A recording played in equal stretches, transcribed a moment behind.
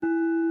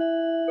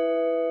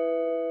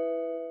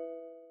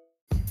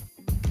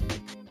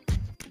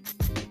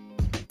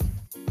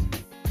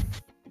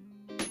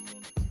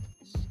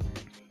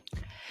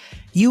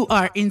You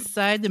are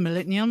inside the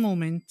Millennial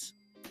Moment,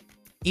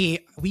 a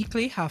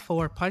weekly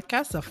half-hour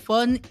podcast of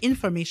fun,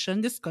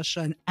 information,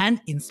 discussion, and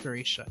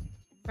inspiration.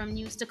 From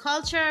news to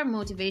culture,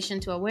 motivation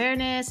to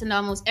awareness, and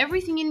almost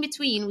everything in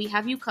between, we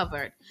have you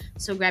covered.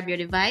 So grab your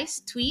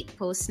device, tweet,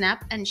 post,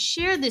 snap, and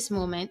share this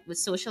moment with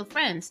social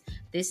friends.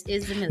 This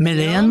is the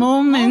Millennial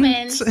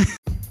Moment.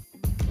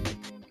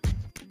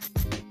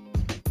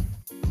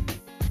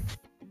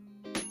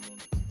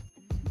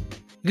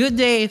 Good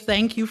day.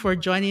 Thank you for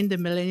joining the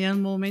Millennial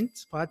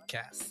Moment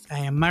podcast. I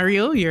am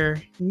Mario,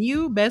 your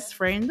new best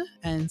friend,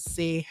 and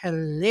say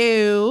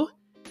hello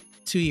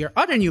to your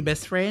other new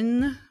best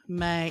friend,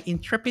 my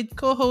intrepid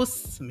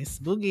co-host, Miss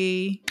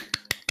Boogie.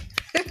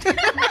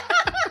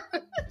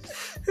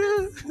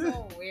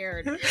 So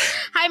weird.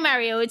 Hi,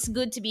 Mario. It's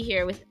good to be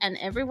here with and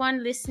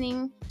everyone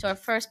listening to our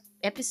first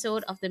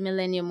episode of the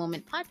Millennium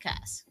Moment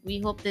podcast. We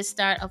hope this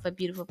start of a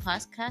beautiful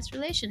podcast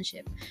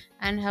relationship.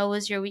 And how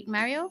was your week,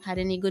 Mario? Had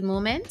any good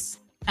moments?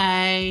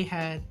 I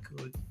had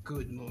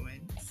good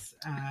moments.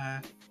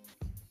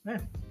 Well,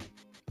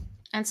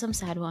 And some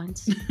sad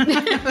ones.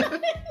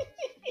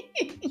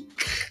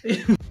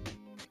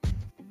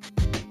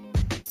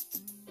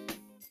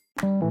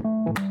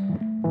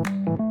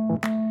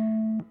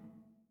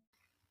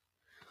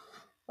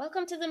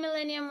 Welcome to the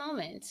Millennium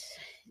Moment.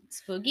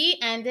 It's Boogie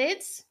and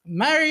it's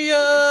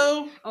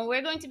Mario, and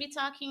we're going to be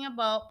talking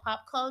about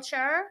pop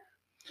culture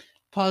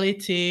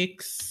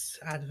politics,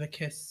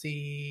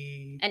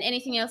 advocacy, and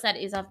anything else that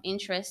is of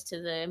interest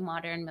to the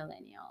modern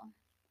millennial.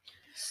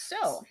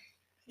 So,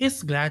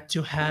 It's glad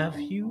to have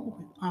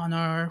you on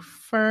our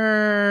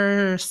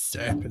first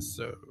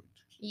episode.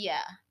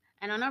 yeah.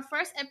 And on our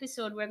first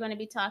episode, we're going to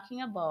be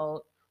talking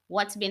about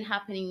what's been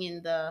happening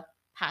in the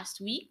past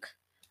week,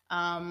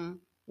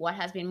 what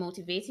has been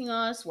motivating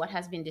us, what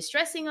has been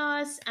distressing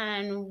us,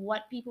 and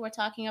what people were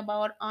talking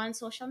about on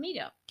social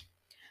media.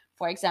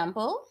 For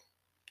example,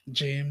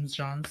 James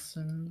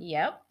Johnson.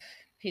 yep,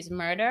 his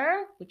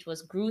murder, which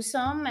was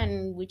gruesome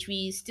and which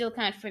we still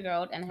can't figure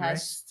out and has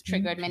Rest in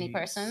triggered many peace.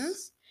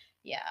 persons.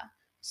 Yeah.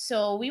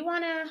 So we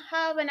want to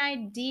have an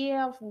idea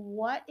of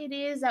what it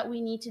is that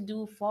we need to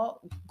do for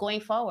going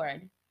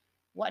forward.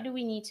 What do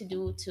we need to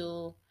do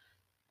to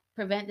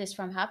prevent this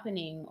from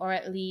happening, or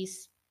at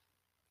least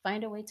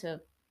find a way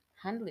to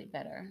handle it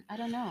better? I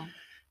don't know.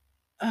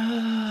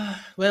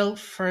 Well,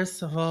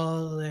 first of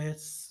all,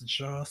 let's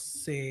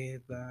just say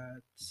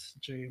that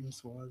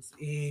James was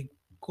a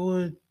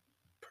good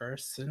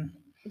person.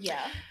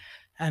 Yeah.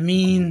 I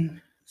mean,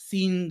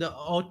 seeing the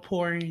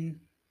outpouring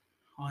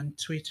on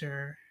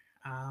Twitter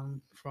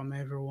from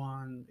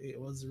everyone, it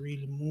was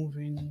really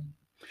moving.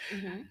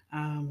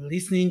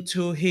 Listening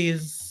to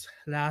his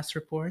last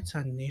report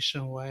on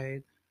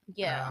Nationwide,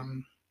 Yeah.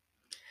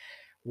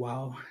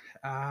 wow.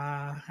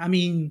 I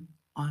mean,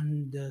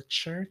 on the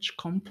church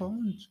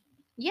compound.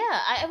 Yeah,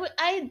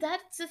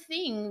 that's the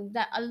thing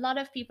that a lot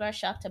of people are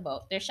shocked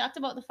about. They're shocked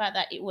about the fact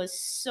that it was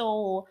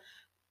so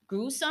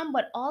gruesome,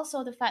 but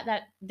also the fact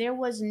that there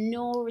was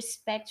no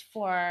respect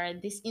for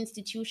this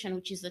institution,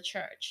 which is the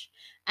church.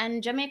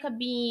 And Jamaica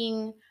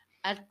being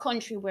a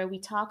country where we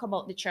talk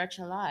about the church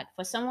a lot,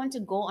 for someone to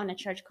go on a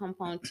church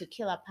compound to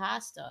kill a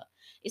pastor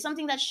is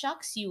something that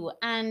shocks you.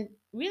 And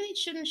really, it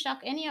shouldn't shock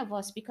any of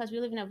us because we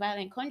live in a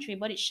violent country,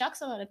 but it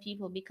shocks a lot of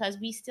people because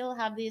we still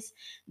have this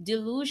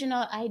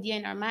delusional idea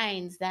in our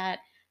minds that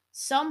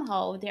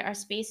somehow there are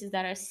spaces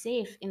that are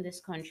safe in this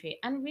country,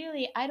 and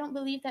really I don't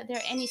believe that there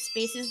are any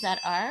spaces that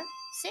are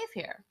safe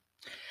here.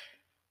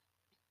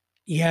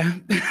 Yeah.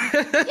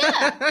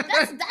 Yeah,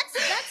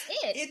 that's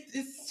it. It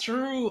is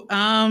true.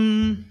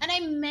 And I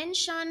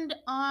mentioned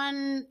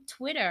on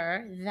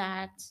Twitter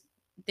that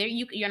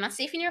you're not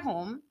safe in your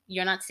home,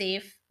 you're not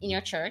safe in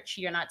your church,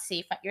 you're not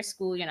safe at your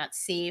school, you're not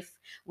safe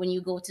when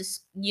you go to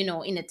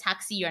in a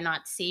taxi, you're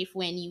not safe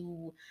when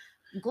you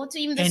go to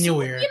even the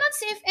Anywhere. you're not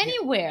safe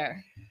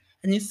anywhere.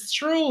 And it's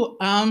true.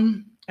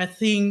 I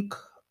think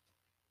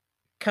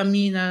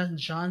Kamina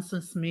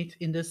Johnson Smith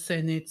in the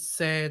Senate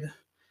said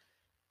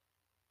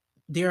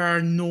there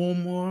are no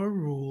more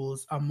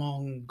rules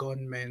among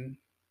gunmen.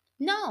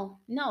 No,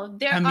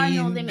 there are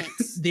no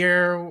limits.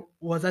 There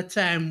was a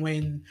time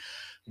when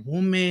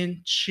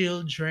women,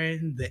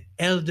 children, the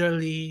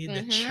elderly,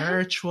 the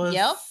church was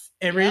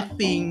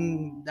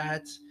everything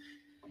that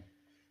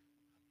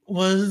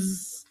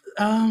was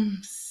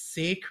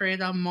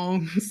sacred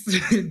amongst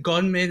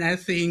gunmen, I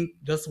think,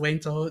 just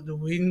went out the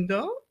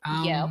window.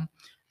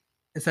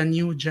 It's a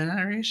new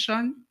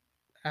generation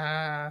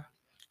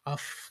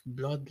of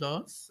blood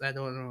loss. I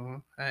don't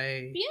know.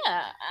 I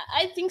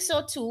think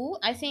so too.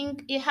 I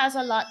think it has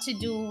a lot to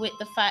do with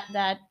the fact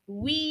that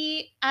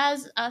we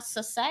as a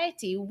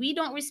society, we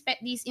don't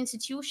respect these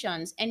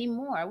institutions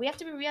anymore. We have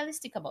to be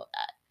realistic about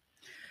that.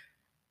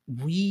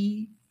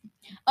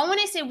 And when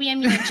I say we, I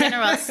mean in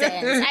general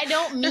sense. I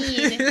don't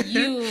mean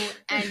you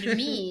and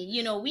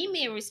me. We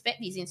may respect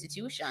these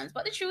institutions,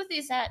 but the truth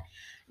is that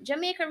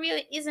Jamaica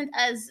really isn't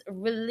as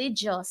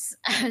religious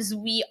as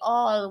we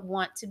all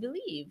want to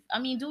believe. I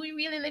mean, do we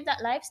really live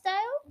that lifestyle?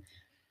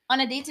 on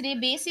a day-to-day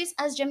basis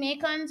as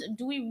Jamaicans,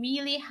 do we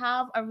really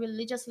have a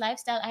religious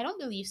lifestyle? I don't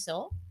believe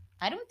so.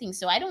 I don't think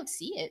so. I don't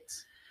see it.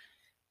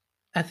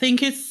 I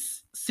think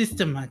it's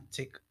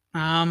systematic.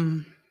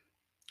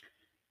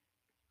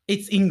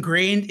 It's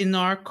ingrained in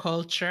our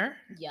culture.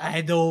 Yeah.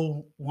 I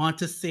don't want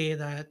to say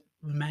that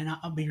we might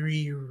not be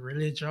really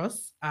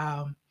religious.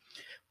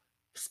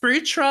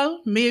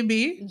 Spiritual,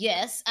 maybe.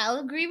 Yes, I'll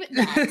agree with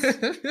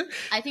that.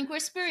 I think we're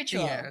Yeah,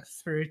 spiritual.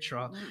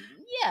 spiritual.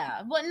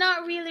 Yeah, but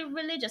not really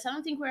religious. I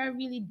don't think we're a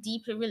really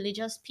deeply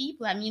religious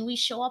people. I mean, we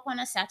show up on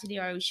a Saturday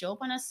or we show up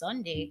on a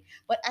Sunday.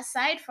 But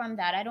aside from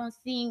that, I don't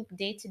think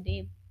day to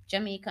day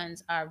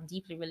Jamaicans are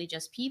deeply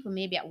religious people.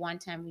 Maybe at one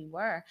time we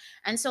were.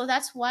 And so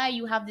that's why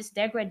you have this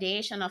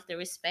degradation of the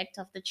respect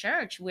of the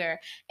church, where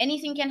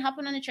anything can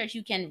happen in the church.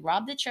 You can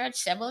rob the church.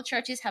 Several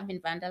churches have been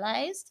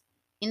vandalized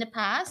in the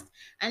past.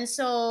 And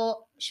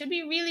so, should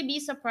we really be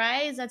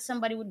surprised that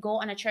somebody would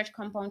go on a church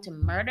compound to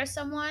murder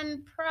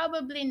someone?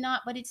 Probably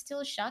not, but it's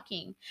still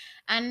shocking.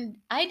 And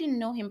I didn't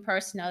know him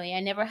personally. I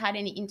never had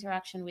any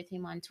interaction with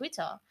him on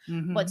Twitter.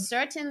 But Mhm.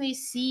 certainly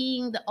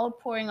seeing the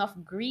outpouring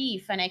of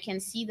grief, and I can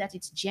see that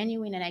it's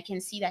genuine, and I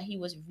can see that he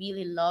was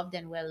really loved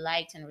and well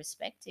liked and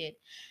respected.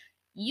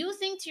 You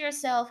think to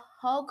yourself,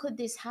 how could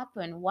this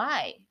happen?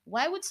 Why?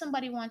 Why would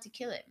somebody want to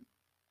kill him?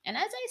 And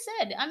as I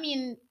said, I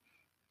mean,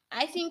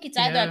 I think it's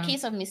either a Yeah.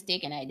 case of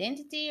mistaken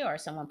identity or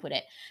someone put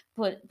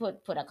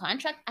a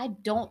contract. I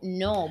don't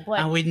know, but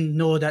And we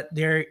know that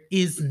there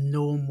is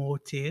no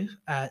motive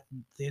at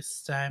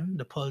this time.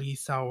 The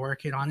police are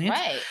working on it.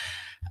 right.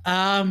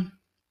 Um,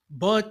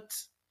 but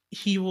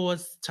he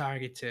was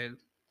targeted.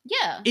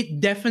 Yeah.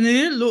 It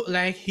definitely looked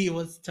like he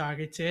was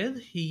targeted.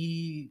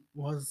 He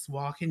was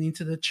walking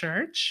into the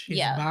church, his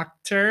Yeah.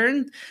 back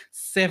turned,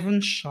 7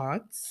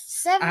 shots.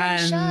 Seven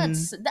And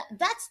shots.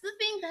 That's the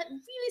thing that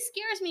really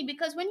scares me,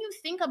 because when you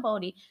think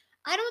about it,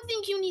 I don't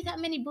think you need that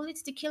many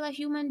bullets to kill a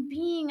human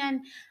being.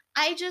 And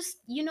I just,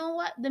 you know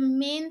what? The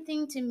main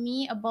thing to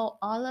me about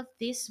all of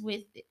this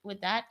with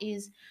that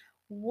is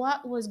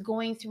what was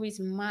going through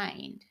his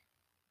mind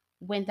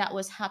when that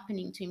was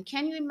happening to him.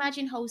 Can you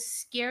imagine how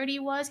scared he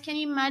was? Can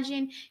you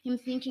imagine him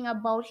thinking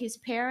about his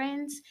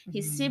parents,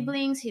 his Mhm.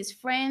 siblings, his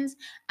friends,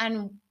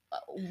 and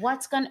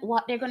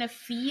what they're gonna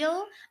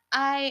feel?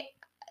 I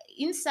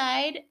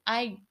inside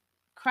I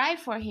cried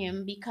for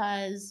him,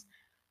 because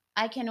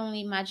I can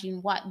only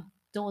imagine what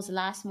those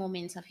last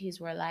moments of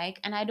his were like,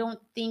 and I don't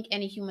think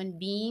any human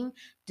being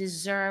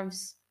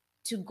deserves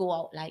to go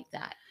out like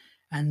that.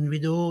 And we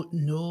don't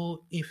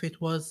know if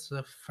it was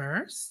the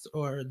first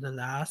or the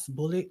last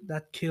bullet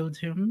that killed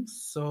him.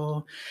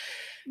 So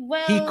he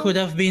Well, could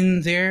have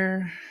been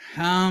there.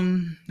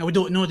 We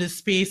don't know the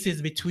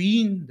spaces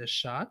between the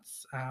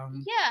shots.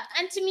 yeah,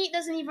 and to me, it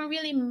doesn't even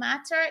really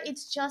matter.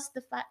 It's just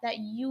the fact that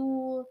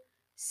you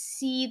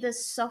see the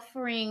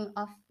suffering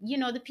of,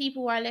 the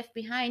people who are left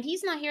behind.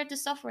 He's not here to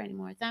suffer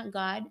anymore, thank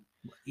God.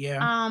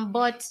 Yeah,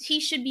 But he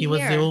should be he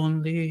was the here.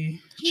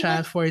 only He was,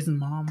 child for his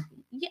mom.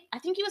 yeah, I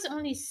think he was the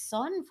only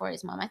son for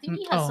his mom. I think Mm.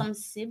 he has Oh, some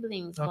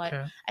siblings, but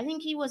okay. I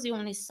think he was the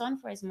only son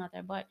for his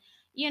mother. But,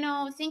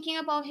 thinking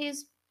about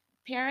his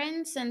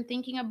parents and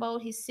thinking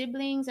about his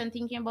siblings and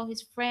thinking about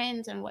his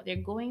friends and what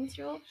they're going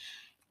through,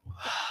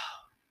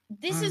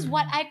 this is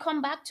what Um, I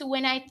come back to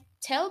when I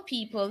tell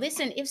people,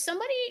 listen,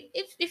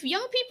 if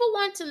young people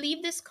want to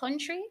leave this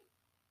country,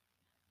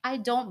 I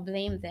don't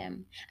blame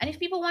them. And if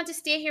people want to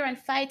stay here and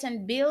fight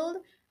and build,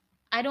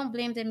 I don't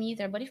blame them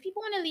either. But if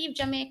people want to leave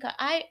Jamaica,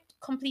 I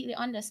completely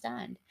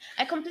understand.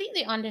 I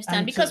completely understand,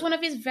 and because to, one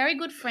of his very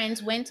good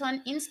friends went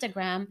on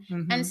Instagram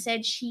and mhm.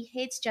 said she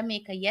hates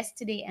Jamaica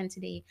yesterday and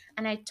today.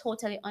 And I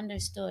totally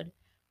understood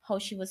how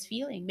she was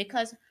feeling,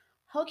 because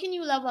how can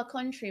you love a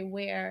country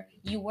where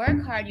you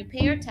work hard, you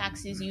pay your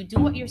taxes, you do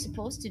what you're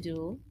supposed to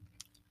do,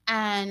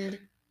 and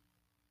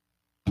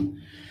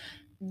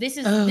this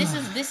is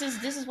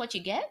what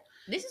you get?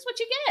 This is what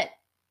you get.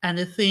 And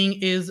the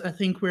thing is, I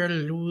think we're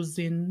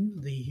losing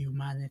the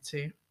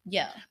humanity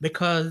Yeah.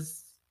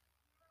 because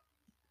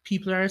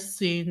people are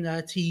saying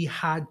that he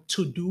had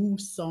to do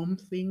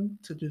something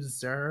to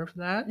deserve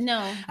that.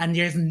 No. And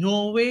there's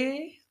no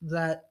way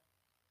that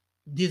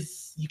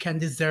this you can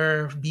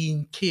deserve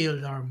being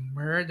killed or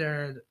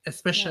murdered, Yeah.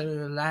 especially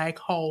like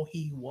how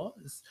he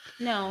was.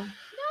 No,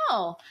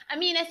 no. I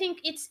mean, I think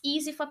it's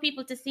easy for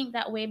people to think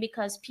that way,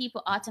 because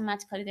people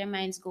automatically, their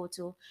minds go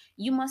to,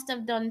 you must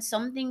have done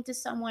something to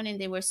someone and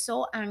they were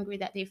so angry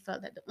that they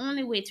felt that the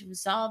only way to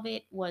resolve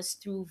it was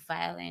through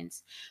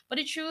violence. But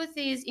the truth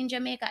is, in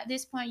Jamaica at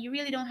this point, you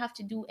really don't have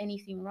to do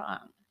anything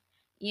wrong.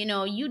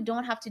 You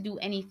don't have to do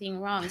anything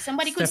wrong.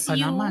 Somebody could Step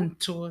see on a you. man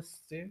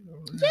toes. Yeah,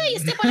 you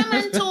step on a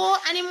man toe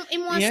and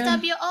him want to Yeah,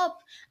 stab you up.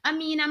 I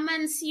mean, a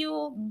man see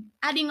you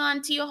adding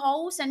on to your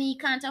house and he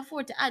can't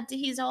afford to add to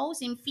his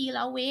house, him feel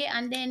away,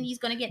 and then he's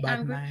gonna get bad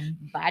angry. mind.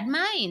 Bad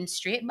mind,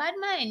 straight bad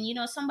mind.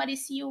 Somebody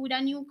see you with a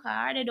new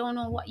car, they don't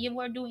know what you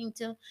were doing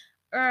to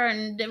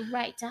earn the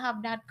right to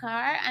have that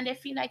car, and they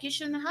feel like you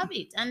shouldn't have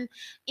it. And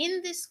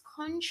in this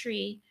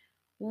country,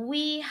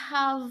 we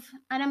have,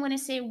 and I'm going to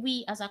say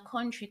we as a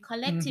country Mm-hmm.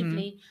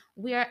 collectively,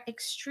 we are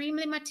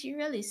extremely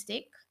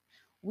materialistic.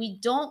 We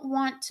don't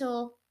want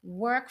to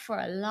work for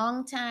a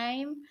long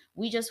time.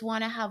 We just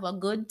want to have a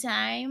good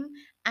time.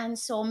 And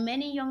so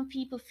many young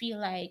people feel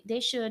like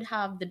they should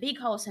have the big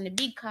house and the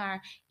big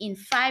car in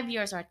 5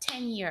 years or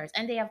 10 years.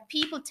 And they have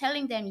people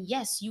telling them,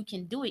 yes, you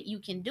can do it, you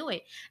can do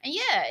it. And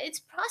yeah,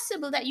 it's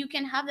possible that you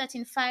can have that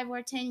in 5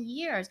 or 10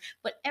 years,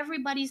 but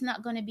everybody's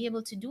not going to be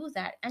able to do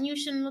that. And you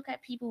shouldn't look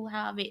at people who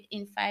have it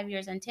in 5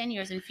 years and 10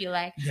 years and feel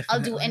like, I'll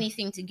do Definitely.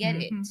 anything to get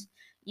Mm-hmm.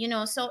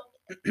 it. So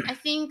I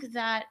think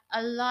that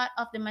a lot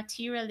of the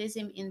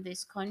materialism in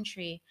this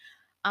country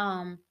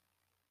um,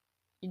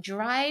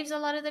 drives a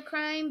lot of the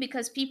crime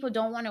because people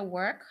don't want to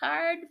work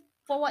hard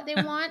for what they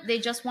want. They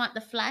just want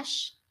the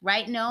flash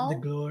right The now.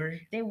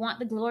 glory. They want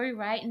the glory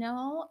right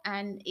now.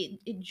 And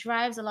it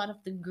drives a lot of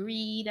the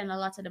greed and a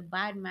lot of the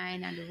bad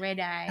mind and the red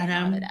eye And and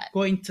all of I'm that.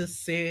 going to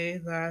say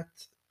that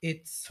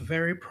it's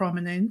very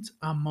prominent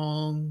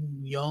among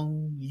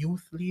young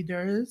youth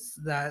leaders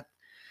that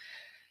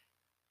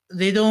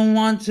they don't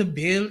want to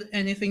build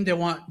anything, they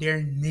want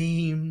their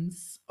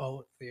names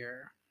out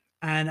there.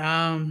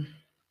 And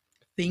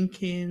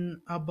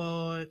thinking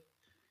about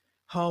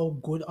how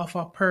good of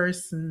a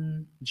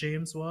person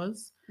James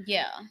was,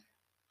 Yeah.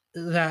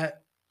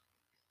 that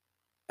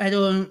I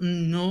don't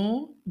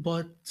know,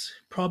 but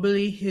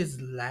probably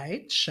his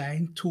light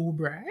shined too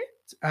bright.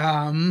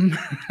 Um,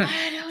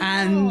 I don't know.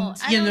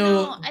 and I don't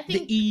know. I the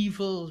think,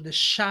 evil, the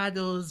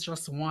shadows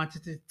just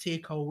wanted to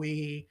take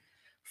away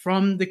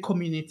from the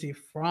community,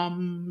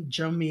 from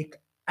Jamaica.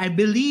 I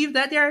believe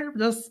that there are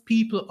just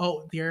people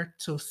out there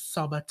to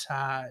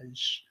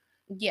sabotage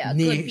yeah,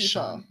 good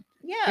people. nation.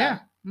 Yeah. Yeah.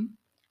 Mm.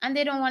 And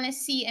they don't want to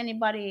see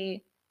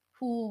anybody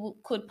who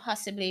could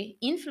possibly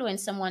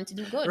influence someone to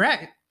do good.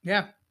 Right.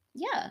 Yeah.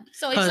 Yeah.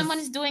 So if someone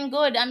is Because doing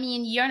good, I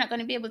mean, you're not going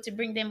to be able to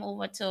bring them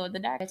over to the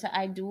dark.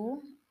 I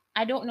do.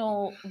 I don't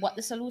know what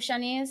the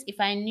solution is. If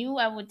I knew,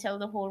 I would tell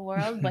the whole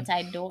world, but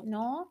I don't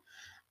know.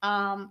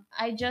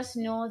 I just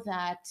know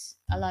that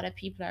a lot of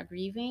people are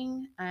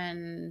grieving,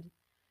 and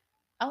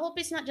I hope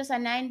it's not just a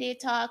 9 day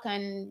talk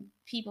and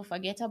people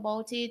forget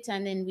about it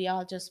and then we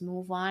all just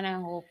move on. I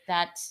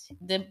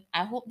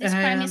hope this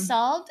crime is um,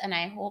 solved, and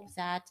I hope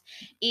that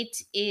it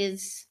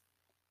is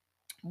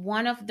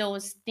one of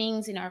those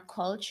things in our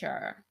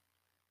culture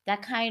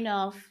that kind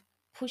of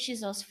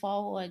pushes us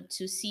forward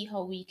to see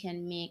how we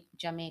can make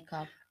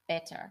Jamaica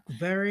better.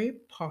 very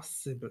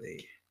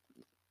possibly.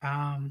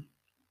 Um,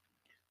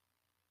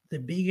 the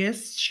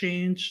biggest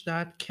change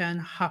that can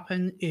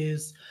happen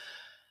is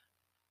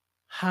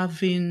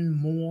having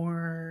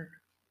more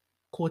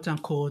quote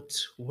unquote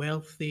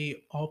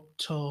wealthy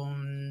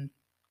uptown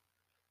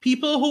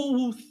people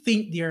who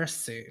think they're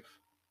safe,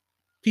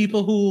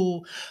 people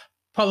who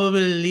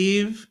probably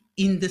live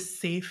in the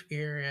safe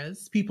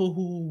areas, people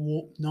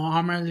who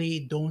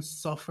normally don't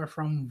suffer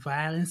from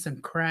violence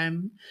and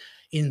crime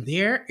in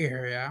their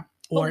area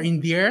But or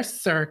in their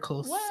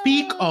circle,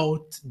 speak well,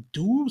 out,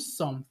 do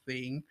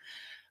something,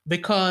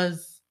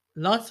 because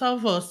lots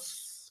of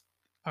us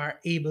are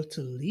able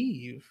to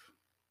leave.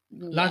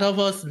 A lot yeah, of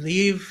us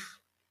live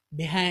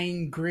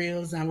behind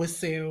grills and we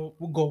say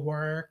we go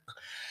work.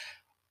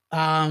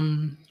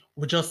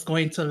 We're just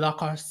going to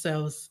lock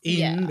ourselves in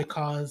yeah,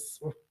 because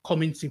we're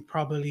community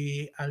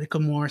probably a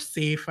little more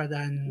safer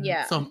than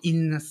yeah, some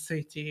inner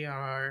city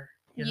or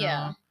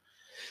yeah,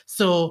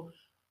 So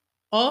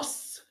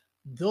us,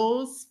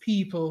 those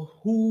people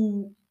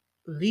who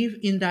live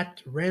in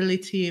that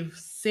relative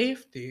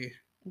safety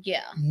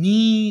yeah,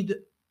 need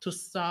to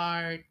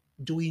start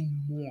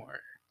doing more,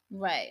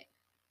 right,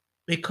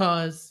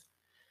 because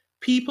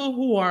people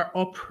who are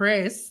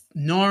oppressed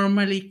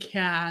normally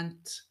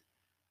can't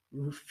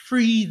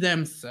free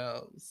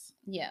themselves.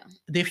 yeah,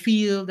 They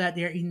feel that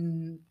they're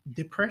in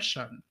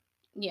depression.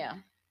 yeah,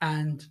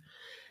 And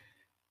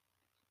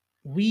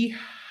we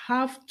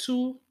have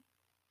to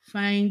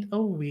find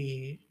a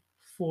way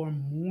for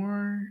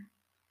more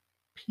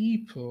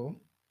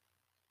people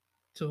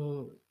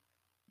to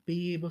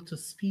be able to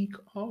speak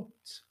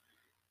out.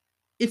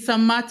 It's a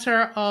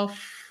matter of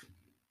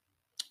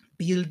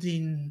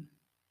building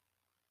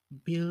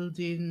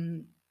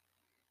building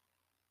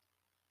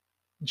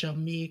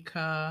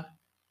Jamaica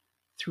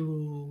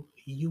through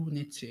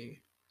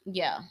unity,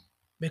 yeah,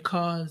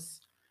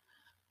 because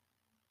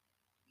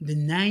the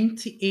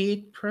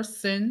 98%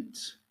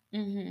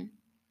 mm-hmm,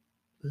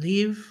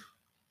 live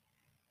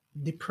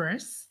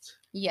depressed,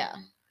 yeah.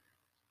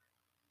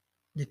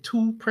 the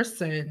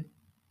 2%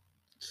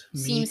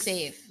 Seem makes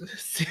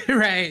safe.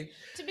 right.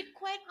 To be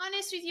quite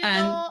honest with you,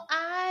 And though,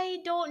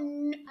 I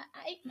don't.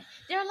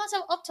 There are lots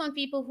of uptown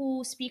people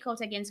who speak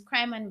out against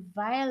crime and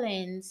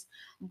violence,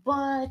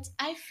 but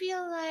I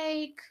feel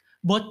like,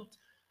 but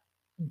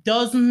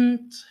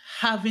doesn't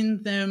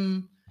having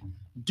them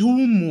do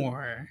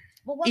more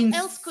but what in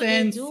else could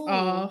they sense do?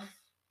 of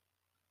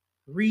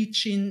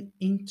reaching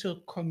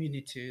into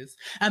communities.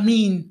 I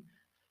mean,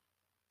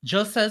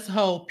 just as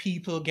how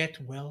people get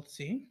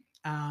wealthy,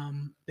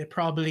 they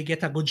probably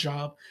get a good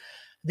job.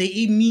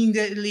 they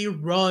immediately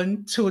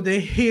run to the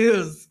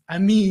hills. I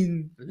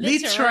mean,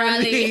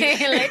 Literally,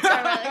 literally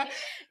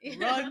literally.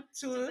 run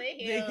To to the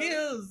the hills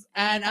hills.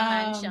 and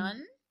And make a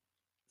mansion.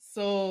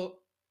 so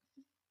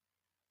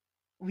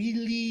we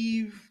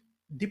leave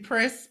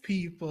depressed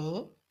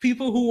people,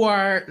 people who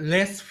are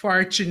less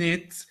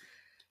fortunate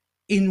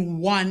in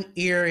one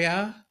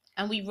area,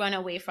 And we run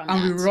away from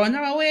and we that. run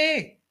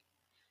away.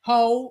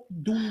 How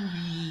do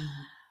we,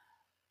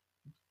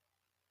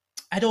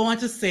 I don't want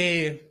to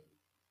say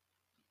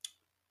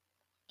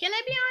Can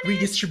I be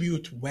honest?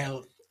 redistribute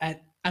wealth.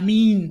 I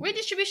mean,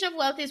 Redistribution of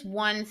wealth is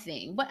one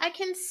thing, but I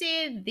can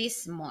say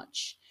this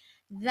much,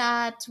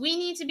 that we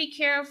need to be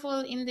careful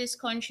in this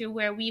country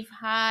where we've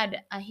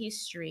had a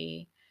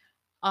history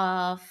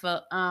of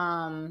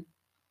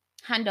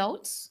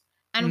handouts,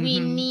 and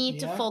we need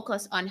to yeah.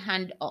 focus on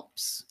hand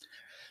ups.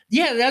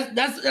 Yeah,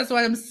 that's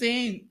what I'm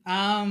saying.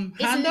 Hand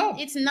up.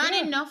 It's not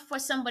Yeah. enough for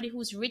somebody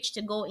who's rich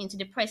to go into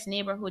depressed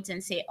neighborhoods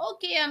and say,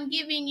 okay, I'm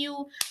giving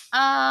you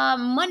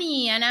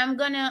money, and I'm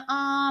gonna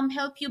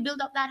help you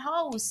build up that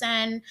house,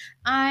 and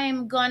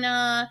I'm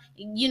gonna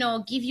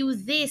give you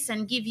this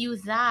and give you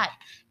that.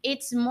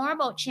 It's more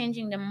about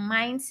changing the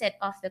mindset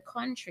of the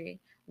country,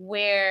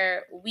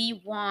 where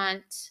we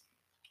want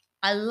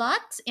a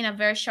lot in a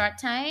very short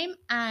time.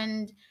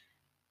 And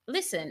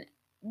listen,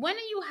 when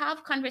you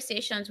have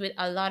conversations with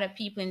a lot of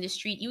people in the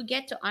street, you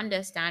get to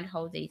understand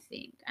how they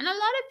think. And a lot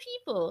of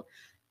people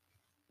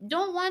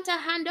don't want a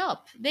hand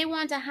up, they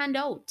want a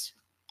handout.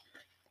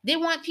 They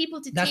want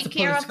people to That's the take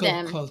care of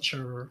political them.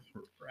 culture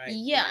right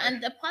Yeah, there.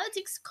 and the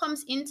politics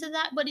comes into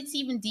that, but it's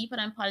even deeper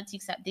than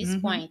politics at this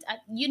Mm-hmm. point.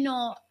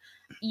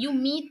 You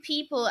meet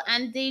people,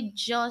 and they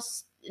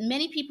just,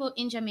 many people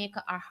in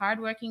Jamaica are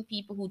hardworking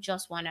people who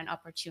just want an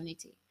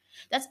opportunity.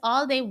 That's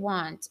all they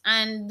want,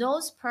 and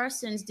those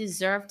persons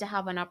deserve to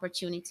have an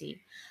opportunity.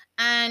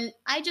 And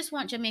I just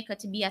want Jamaica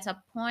to be at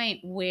a point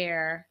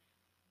where,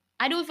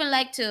 I don't even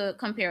like to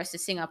compare us to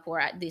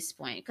Singapore at this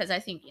point, because I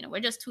think, we're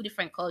just two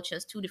different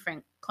cultures, two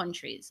different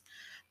countries.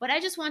 But I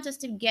just want us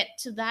to get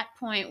to that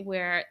point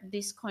where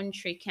this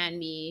country can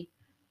be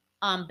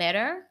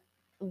better,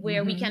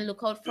 where we Mm-hmm. can look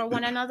out for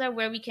one another,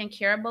 where we can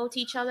care about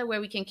each other, where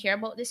we can care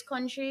about this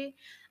country.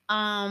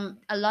 A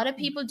lot of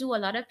people do,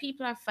 a lot of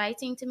people are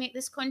fighting to make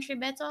this country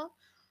better,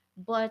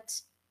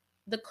 but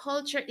the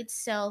culture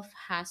itself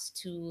has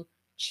to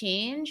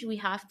change. We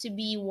have to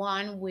be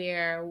one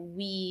where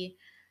we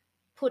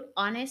put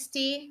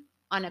honesty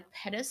on a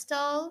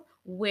pedestal,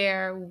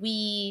 where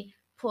we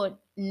put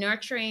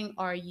nurturing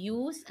our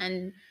youth,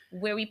 and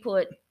where we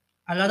put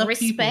A lot of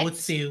people would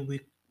respect. say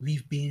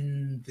we've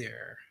been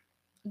there.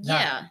 That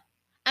Yeah.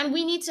 And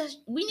we need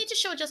to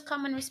show just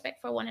common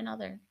respect for one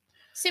another.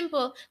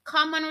 Simple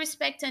common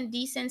respect and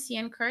decency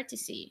and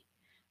courtesy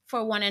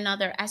for one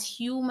another as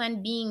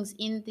human beings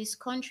in this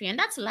country. And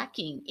that's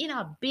lacking in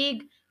a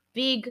big,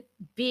 big,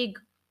 big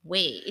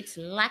way. It's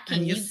and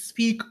lacking. you You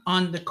speak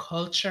on the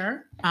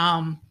culture.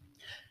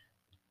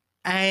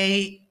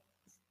 I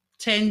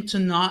tend to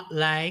not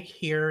like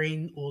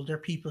hearing older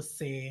people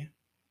say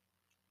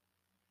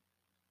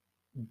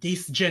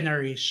this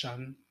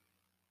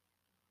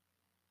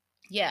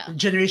Yeah.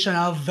 generation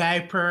of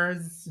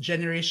vipers,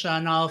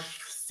 generation of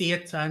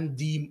Satan,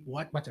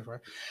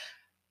 whatever.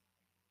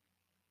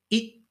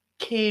 It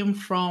came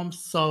from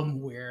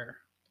somewhere.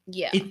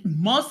 Yeah. It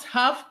must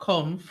have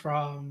come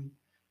from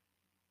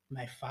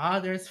my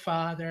father's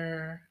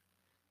father.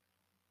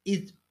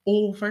 It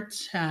over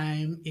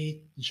time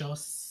it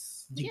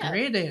just Yeah.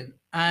 degraded.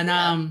 And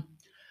Yeah. And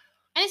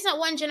it's not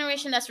one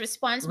generation that's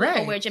responsible for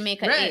where right,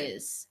 Jamaica right.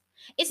 is.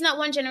 It's not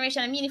one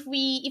generation. I mean,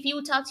 if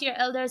you talk to your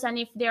elders, and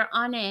if they're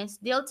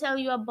honest, they'll tell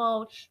you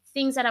about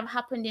things that have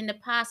happened in the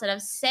past that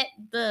have set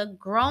the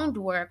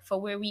groundwork for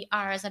where we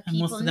are as a And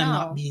most people of them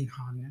not now. being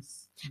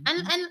honest.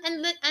 And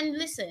Mhm. and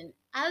listen,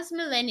 as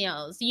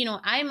millennials,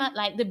 I'm at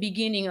like the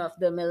beginning of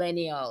the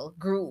millennial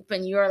group,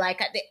 and you're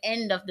like at the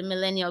end of the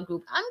millennial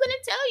group. I'm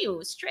gonna tell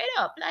you straight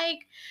up,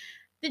 like,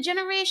 the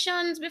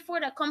generations before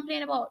that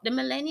complain about the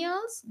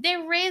millennials, they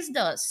raised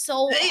us.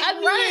 So I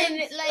Right.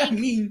 mean, I like,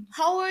 mean,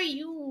 how are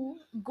you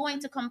going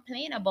to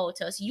complain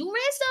about us? You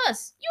raised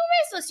us. You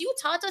raised us. You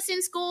taught us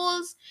in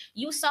schools.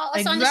 You saw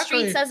us on the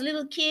streets exactly. as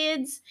little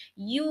kids.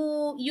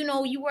 You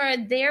were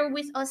there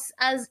with us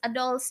as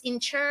adults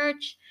in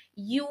church.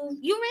 You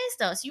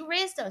raised us. You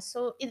raised us.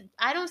 So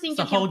I don't think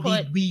So you can how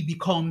put. did we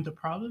become the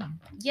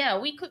problem? Yeah,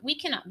 we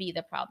cannot be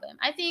the problem.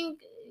 I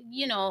think,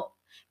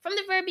 from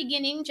the very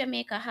beginning,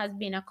 Jamaica has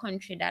been a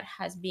country that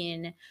has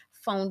been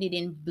founded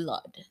in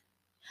blood,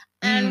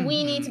 and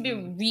we need to be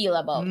Mm-hmm. real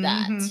about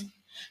that.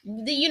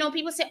 Mm-hmm.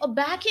 People say, oh,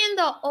 back in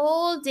the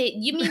old day,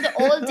 you mean the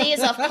old days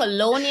of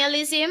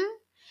colonialism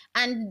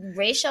and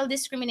racial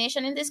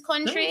discrimination in this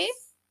country?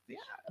 Those, yeah.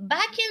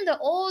 Back in the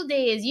old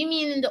days, you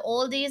mean in the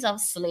old days of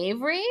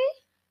slavery?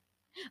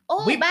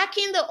 Oh, Whip, back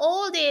in the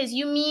old days.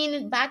 You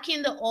mean back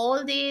in the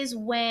old days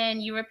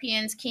when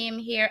Europeans came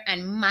here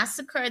and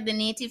massacred the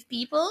native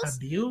peoples?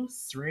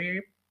 abuse,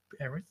 rape.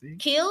 everything.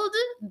 killed,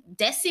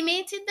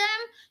 decimated them.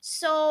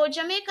 So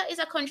Jamaica is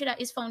a country that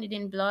is founded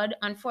in blood.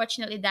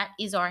 Unfortunately, that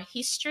is our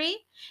history.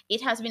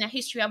 It has been a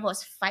history of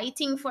us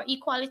fighting for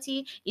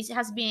equality. It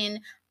has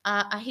been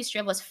a history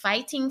of us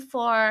fighting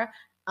for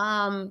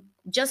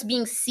just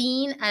being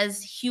seen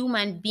as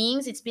human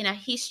beings. It's been a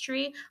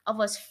history of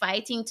us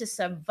fighting to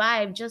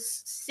survive,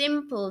 just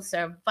simple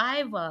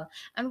survival.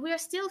 And we're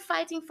still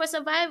fighting for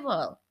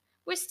survival.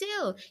 We're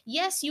still,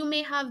 yes, you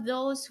may have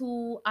those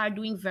who are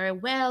doing very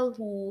well,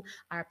 who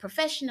are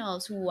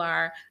professionals, who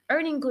are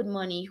earning good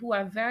money, who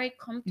are very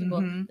comfortable.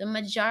 Mm-hmm. The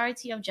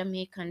majority of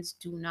Jamaicans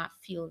do not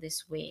feel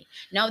this way.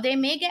 Now, they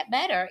may get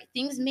better.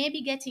 Things may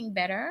be getting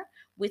better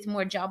with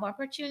more job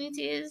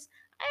opportunities.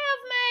 I have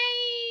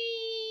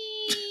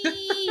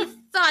my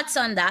thoughts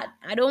on that.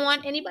 I don't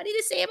want anybody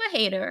to say I'm a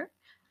hater.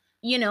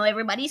 You know,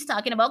 everybody's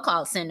talking about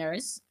call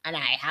centers, and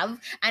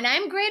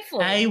I'm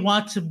grateful. I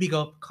want to big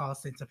up call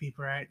center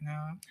people right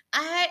now.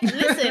 I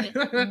listen,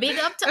 big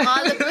up to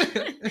all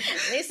the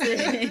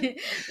listen,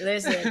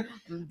 listen.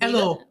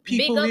 Hello,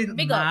 people big up, with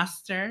big up.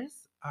 masters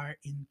are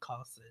in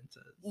call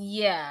centers.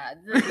 Yeah,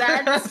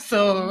 that's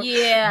So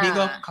yeah. big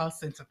up call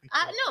center people.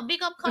 No,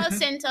 big up call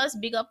centers,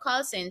 big up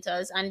call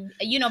centers, and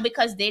you know,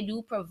 because they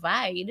do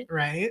provide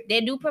Right?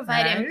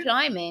 Right.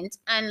 employment.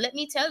 And let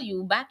me tell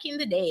you, back in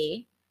the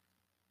day,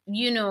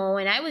 you know,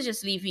 when I was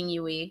just leaving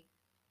UA,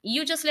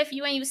 you just left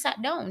UA and you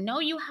sat down. Now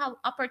you have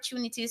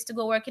opportunities to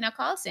go work in a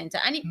call center,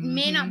 and it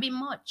may not Mhm. be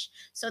much.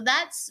 So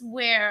that's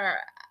where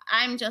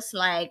I'm just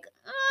like,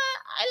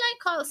 I like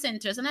call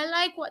centers and I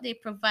like what they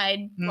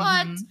provide,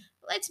 but Mhm.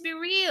 let's be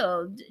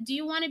real. Do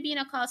you want to be in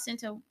a call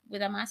center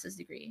with a master's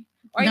degree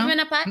or No. even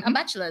a Mm-mm.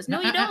 bachelor's?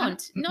 No, you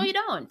don't. No, you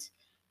don't.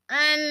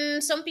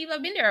 And some people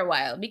have been there a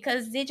while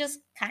because they just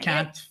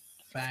Can't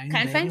find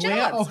can't find any way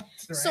jobs. out,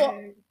 So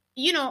right?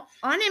 you know,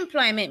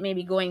 unemployment may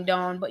be going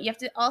down, but you have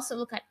to also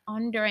look at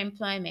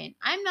underemployment.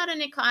 I'm not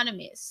an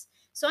economist,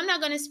 so I'm not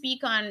going to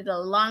speak on the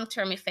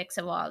long-term effects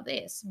of all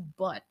this,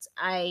 but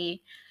I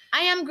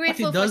am But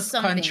grateful it for does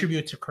something.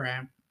 contribute to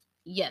crime.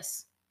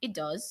 Yes, it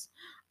does.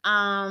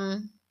 I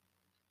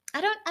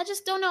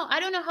just don't know. I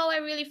don't know how I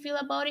really feel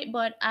about it,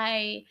 but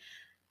I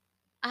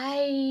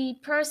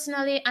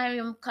personally I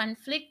am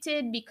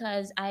conflicted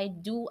because I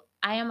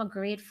am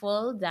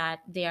grateful that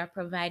they are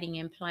providing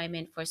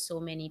employment for so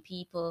many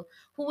people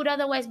who would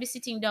otherwise be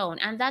sitting down,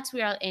 and that's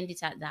where I'll end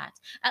it at that.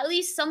 At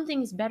least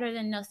something is better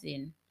than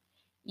nothing.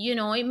 You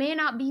know, it may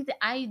not be the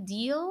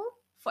ideal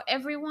for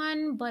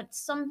everyone, but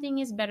something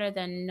is better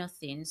than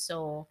nothing.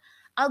 So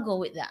I'll go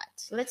with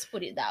that. Let's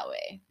put it that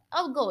way.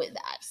 I'll go with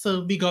that.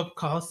 So big up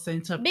call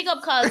center. Big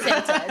up call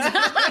centers.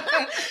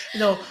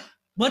 No,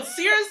 but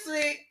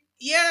seriously,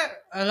 yeah,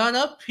 a lot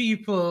of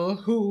people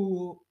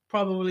who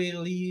probably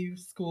leave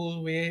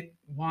school with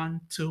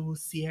 1, 2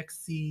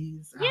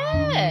 CXCs.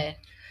 Yeah.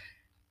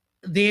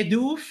 They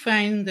do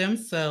find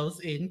themselves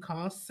in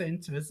call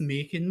centers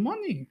making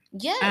money.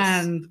 Yes.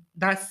 And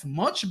that's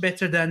much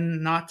better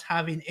than not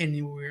having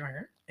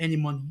anywhere any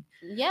money.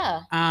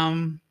 Yeah.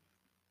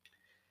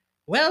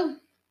 Well,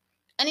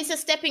 And it's a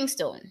stepping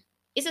stone.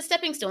 It's a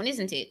stepping stone,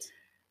 isn't it?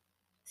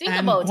 Think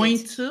I'm about going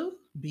it. to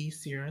be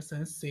serious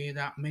and say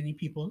that many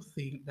people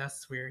think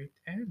that's where it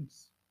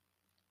ends.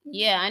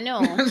 Yeah, I know.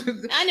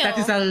 I know. That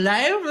is a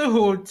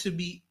livelihood to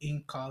be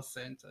in call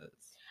centers.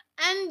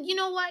 And you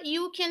know what?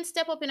 You can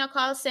step up in a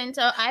call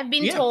center. I've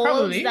been Yeah, told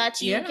probably.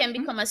 that you Yeah. can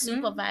become a Mhm.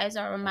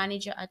 supervisor or a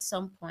manager at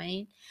some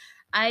point.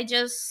 I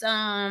just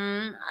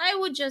I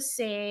would just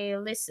say,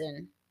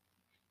 listen,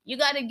 you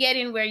got to get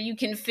in where you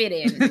can fit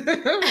in.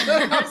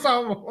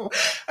 So,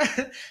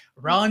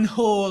 round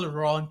hole,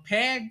 round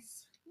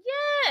pegs.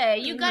 Yeah,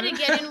 you got to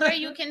get in where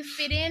you can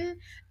fit in.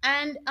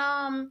 And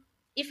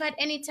if at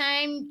any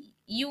time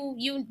you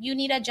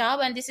need a job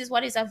and this is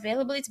what is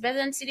available, it's better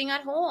than sitting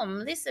at home.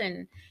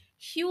 Listen,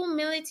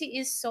 humility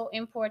is so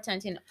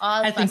important in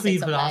all I think facets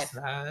we've of lost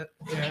life. that.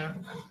 Yeah.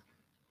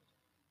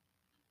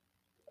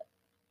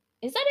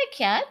 Is that a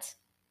cat? So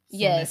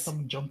Yes. there's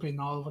some jumping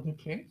all over the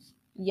place.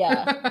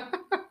 Yeah.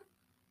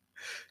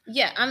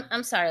 Yeah,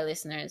 I'm sorry,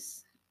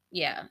 listeners.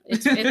 Yeah,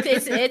 it's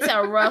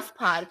a rough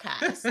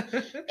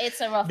podcast.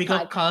 It's a rough Big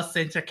podcast. up call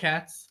center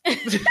cats.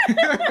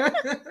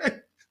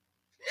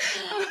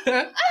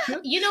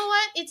 You know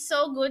what? It's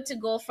so good to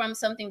go from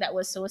something that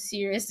was so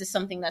serious to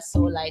something that's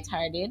so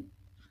lighthearted.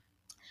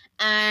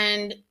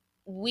 And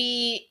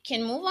we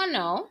can move on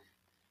now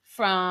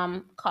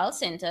from call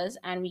centers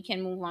and we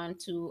can move on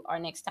to our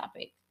next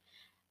topic.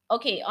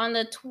 Okay, on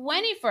the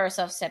 21st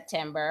of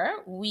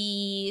September,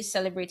 we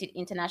celebrated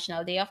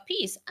International Day of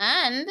Peace.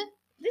 And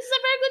this is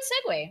a very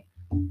good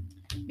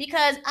segue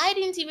because I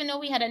didn't even know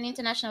we had an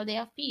International Day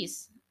of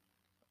Peace.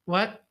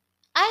 What?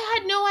 I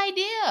had no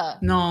idea.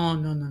 No.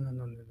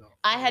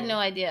 I had no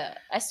idea.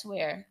 I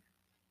swear.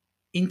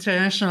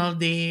 International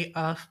Day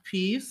of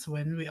Peace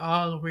when we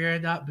all wear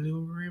that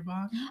blue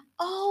ribbon.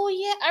 Oh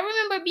yeah, I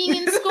remember being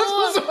in This school.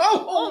 was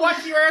Oh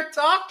what you were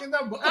talking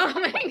about. Oh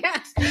my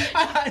gosh.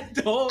 I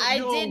don't I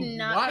know did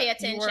not what pay you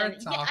were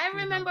attention. Yeah, I talking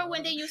remember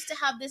when about. they used to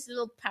have this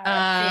little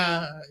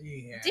parrot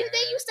thing. Yeah. Didn't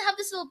they used to have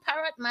this little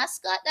parrot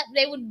mascot that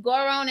they would go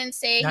around and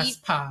say That's he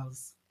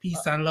pals.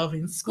 Peace and love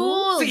in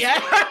schools. schools? Yeah.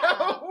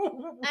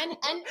 And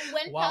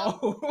when wow.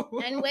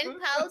 and when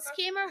pals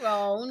came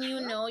around,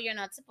 you know you're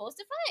not supposed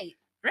to fight.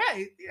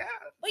 Right, yeah.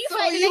 But you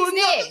fight the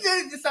next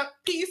day. It's a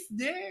peace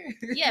day.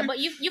 Yeah, but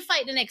you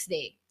fight the next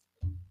day.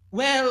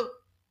 Well,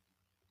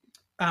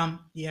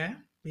 yeah,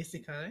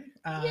 basically.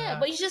 Yeah,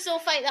 but you just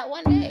don't fight that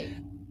one day.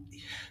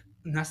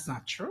 That's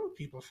not true.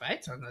 People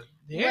fight on that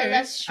day. Well,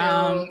 that's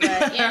true,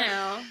 but you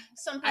know,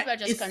 some people are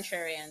just it's,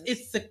 contrarians.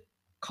 It's the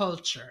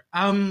culture.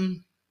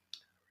 And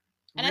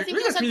I think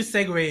we're not really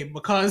segue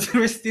because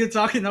we're still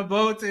talking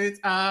about it.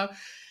 I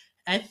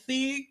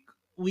think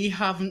we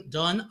haven't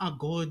done a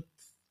good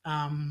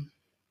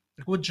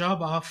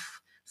job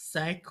of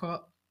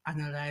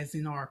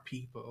psychoanalyzing our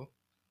people.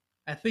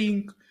 I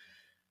think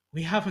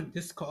we haven't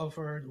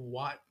discovered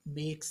what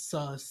makes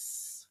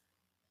us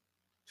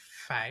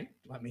fight,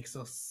 what makes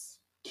us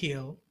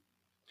kill,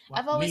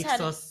 what makes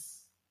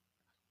us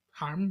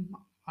harm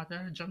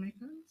other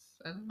Jamaicans.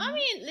 I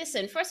mean,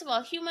 listen, first of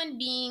all, human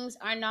beings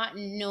are not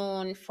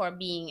known for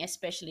being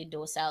especially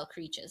docile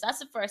creatures. That's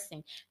the first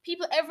thing.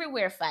 People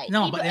everywhere fight.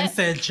 No, people but then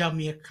said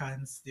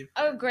Jamaicans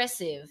are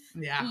aggressive.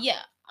 Yeah.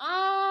 Yeah.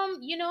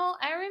 You know,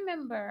 I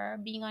remember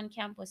being on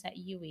campus at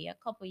UWI a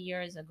couple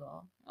years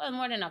ago. Well,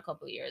 more than a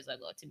couple years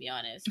ago, to be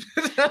honest.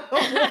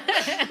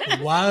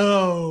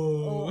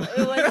 Wow.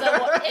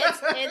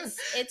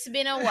 It's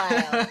been a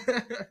while.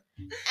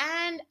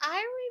 And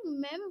I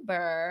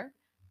remember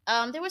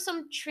there were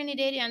some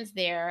Trinidadians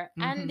there,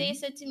 and they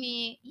said to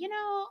me, you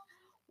know,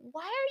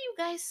 why are you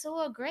guys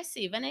so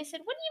aggressive? And I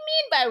said, what do you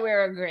mean by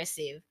we're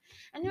aggressive?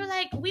 And they were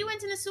like, we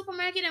went in the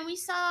supermarket and we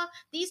saw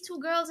these two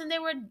girls and they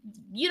were,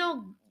 you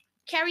know,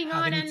 carrying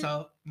on. And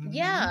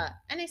yeah.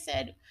 And I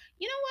said,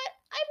 you know what?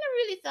 I've never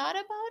really thought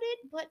about it,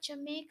 but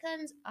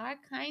Jamaicans are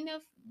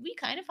we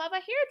kind of have a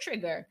hair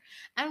trigger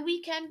and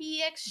we can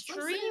be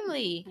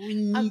extremely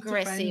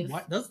aggressive.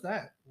 What does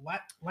that?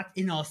 What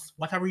in us?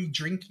 What are we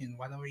drinking?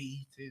 What are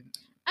we eating?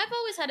 I've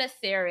always had a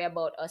theory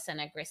about us and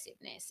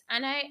aggressiveness.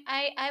 And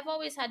I've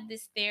always had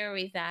this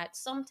theory that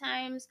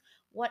sometimes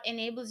what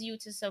enables you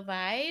to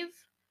survive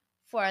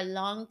for a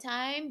long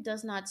time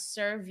does not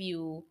serve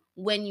you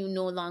when you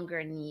no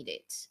longer need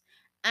it.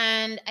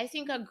 And I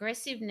think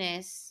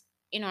aggressiveness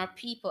in our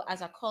people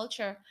as a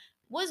culture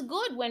was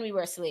good when we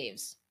were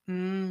slaves.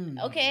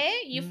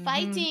 Okay? You're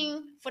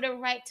fighting for the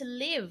right to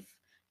live.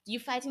 You're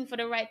fighting for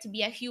the right to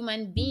be a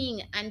human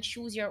being and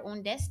choose your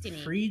own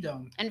destiny.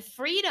 Freedom.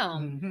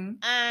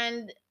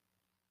 And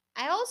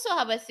I also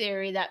have a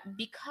theory that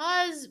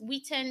because we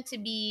tend to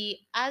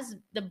be, as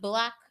the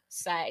black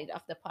side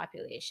of the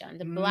population,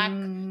 the black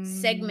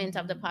segment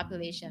of the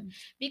population,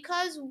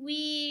 because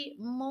we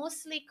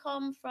mostly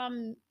come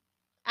from,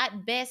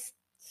 at best,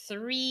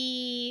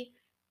 3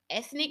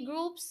 ethnic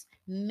groups,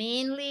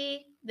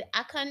 mainly the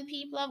Akan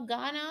people of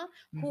Ghana,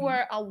 who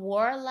are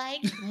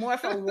more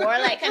of a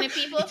warlike kind of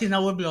people. It's in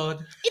our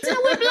blood. It's in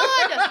our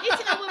blood.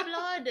 It's in our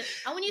blood.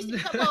 And when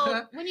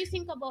you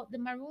think about the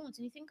Maroons,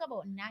 and you think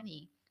about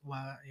Nani,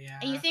 well, yeah,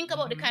 and you think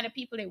about the kind of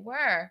people they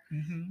were,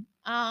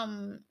 yeah,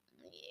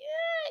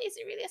 is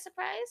it really a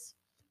surprise?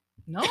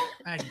 No,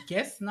 I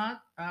guess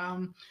not.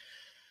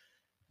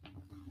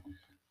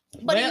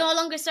 But it no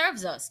longer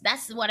serves us.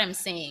 That's what I'm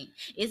saying.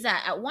 Is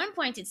that at one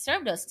point it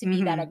served us to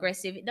be that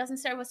aggressive. It doesn't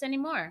serve us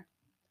anymore.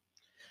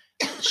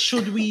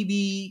 Should we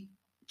be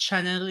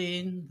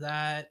channeling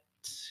that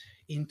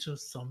into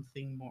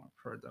something more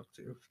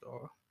productive,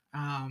 though?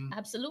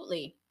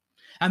 Absolutely.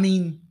 I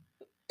mean,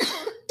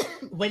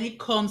 when it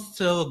comes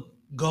to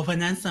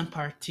governance and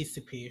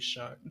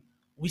participation,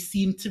 we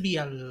seem to be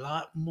a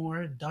lot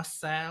more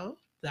docile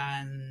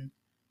than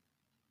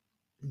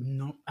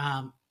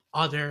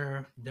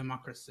other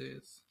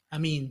democracies. I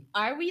mean,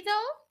 are we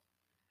though?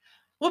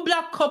 Well,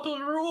 Black Couple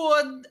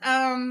Road,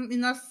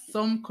 in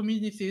some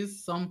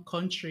communities, some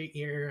country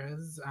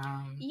areas.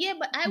 Yeah,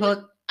 but I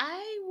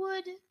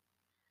would.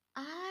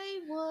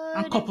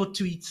 A couple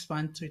tweets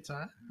on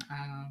Twitter.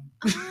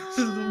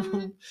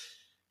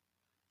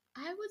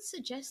 I would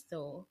suggest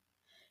though,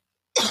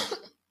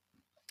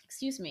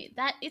 excuse me,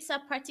 that it's a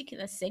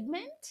particular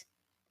segment,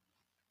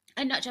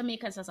 and not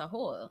Jamaicans as a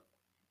whole.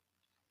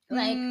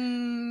 Like,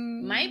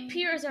 my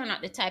peers are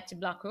not the type to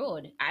block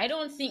road. I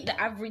don't think the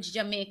average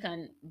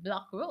Jamaican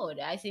block road.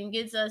 I think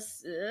it's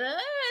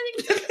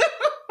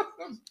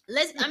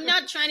I'm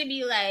not trying to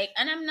be like,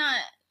 and I'm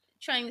not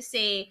trying to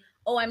say,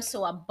 oh, I'm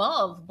so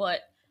above,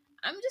 but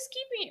I'm just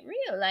keeping it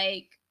real.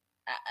 Like,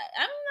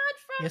 I'm not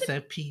from. Yes, a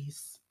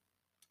peace.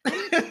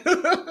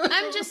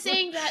 I'm just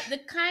saying that the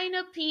kind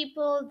of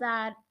people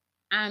that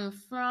I'm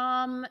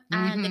from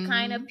and the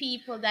kind of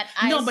people that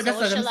I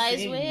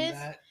socialize with.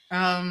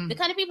 The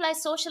kind of people I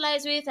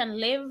socialize with and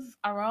live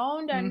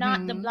around are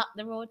not the block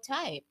the road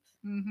type.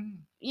 Mm-hmm.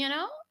 you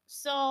know.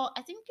 So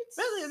I think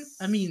Well, I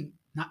it's mean,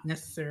 not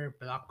necessarily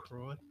Black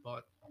Road,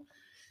 but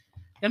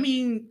I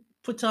mean,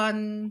 put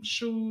on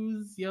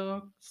shoes,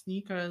 your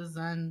sneakers,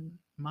 and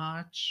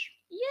march.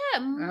 yeah,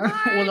 Hold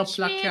a march with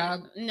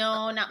placard.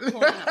 no, not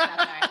holding a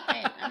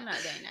placard. I'm not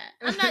doing that.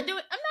 I'm not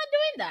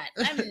doing that.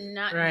 I'm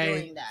not Right.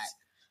 doing that.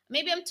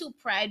 Maybe I'm too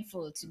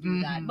prideful to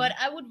do that, Mm-hmm. but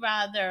I would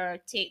rather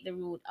take the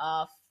route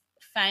of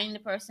find the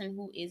person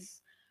who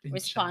is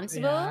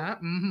responsible Yeah.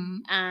 Mm-hmm.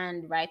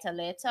 and write a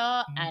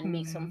letter and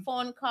make some Mm-hmm.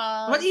 phone But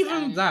calls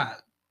even and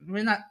that,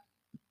 we're not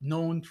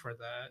known for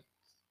that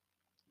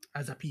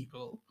as a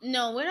people.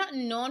 no, we're not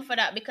known for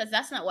that because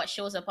that's not what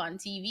shows up on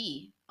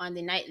TV on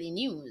the nightly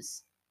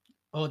news.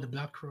 Oh, the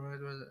Black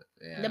Road was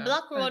The yeah,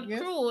 Black I Road guess.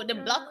 crew, the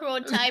Black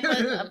Road type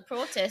Yeah. of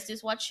protest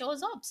is what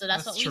shows up. So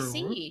that's That's what we true.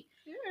 see.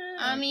 Yeah,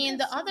 I I mean,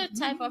 guess the so. other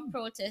type of Mm-hmm.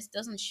 protest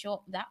doesn't show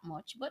up that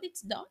much, but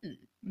it's done.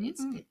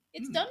 Mm-hmm.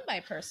 It's Mm. done by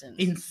persons.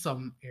 In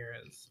some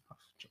areas of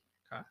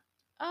Jamaica.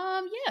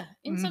 Yeah,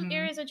 in some Mm-hmm.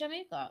 areas of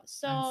Jamaica. And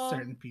So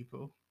certain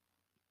people.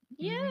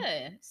 Mm-hmm.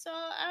 yeah, so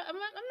I'm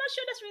not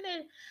sure that's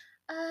really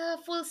a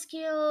full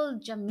scale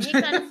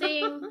Jamaican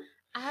thing.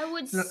 I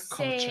would It's not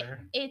say culture.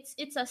 it's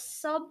a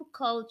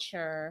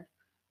subculture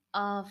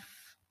of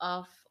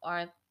of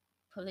our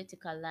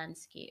political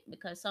landscape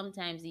because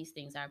sometimes these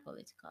things are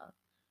political.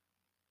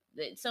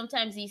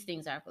 Sometimes these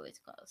things are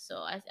political. So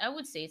I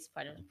would say it's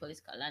part of the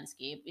political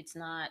landscape. It's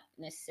not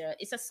necessarily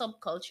it's a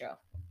subculture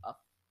of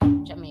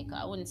Jamaica.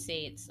 I wouldn't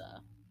say it's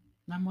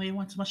Mama, you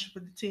want to mash up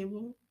at the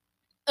table?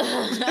 So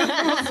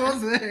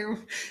a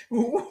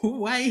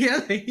why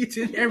you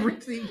hating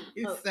everything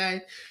oh,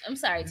 inside? I'm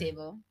sorry,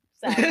 table.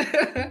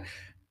 Sorry.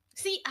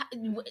 See,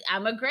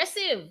 I'm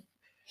aggressive.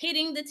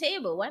 Hitting the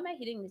table. Why am I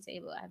hitting the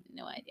table? I have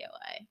no idea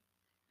why.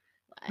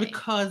 Why?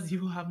 Because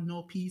you have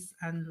no peace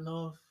and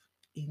love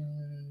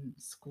in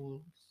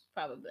schools.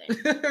 Probably.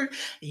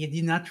 You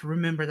did not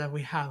remember that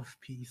we have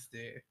peace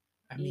there.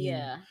 I mean,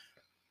 Yeah.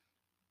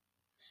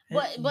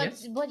 But but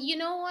yes. but you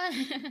know what?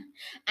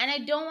 And I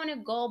don't want to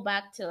go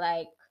back to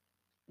like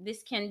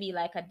this can be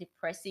like a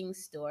depressing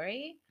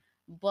story,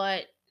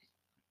 but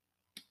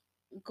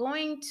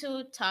going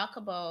to talk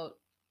about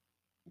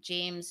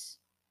James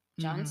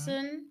Mm-hmm.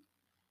 Johnson,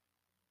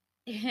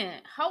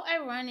 how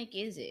ironic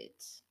is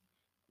it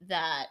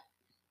that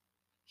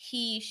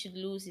he should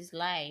lose his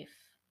life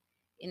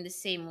in the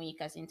same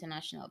week as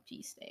International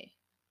Peace Day?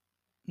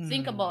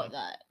 Think Hmm. about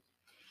that.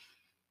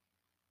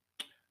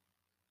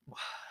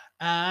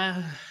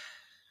 Uh,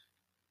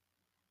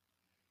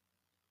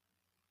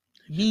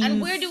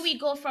 And where do means. we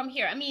go from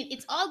here? I mean,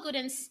 it's all good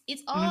and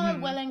it's all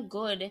Mm-hmm. well and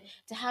good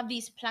to have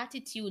these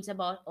platitudes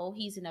about oh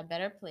he's in a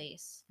better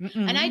place.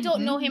 And I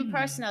don't know him Mm-hmm.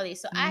 personally,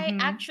 so I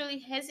Mm-hmm. actually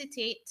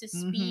hesitate to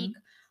Mm-hmm. speak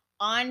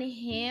on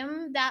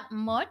him that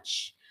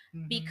much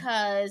Mm-hmm.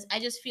 because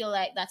I just feel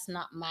like that's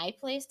not my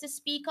place to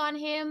speak on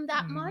him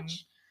that Mm-hmm.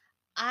 much.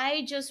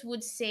 I just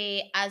would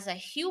say, as a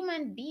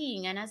human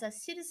being and as a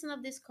citizen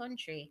of this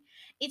country,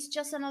 it's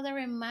just another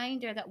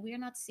reminder that we're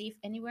not safe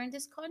anywhere in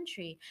this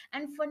country.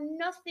 And for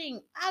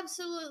nothing,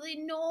 absolutely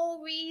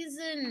no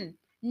reason,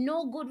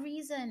 no good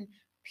reason,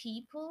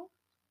 people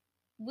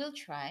will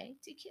try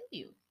to kill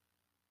you.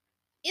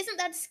 Doesn't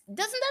that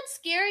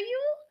scare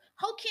you?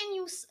 How can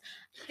you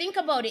think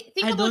about it?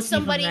 Think I about don't even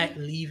somebody, like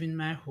leaving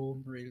my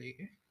home,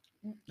 really.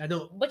 I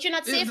don't. but you're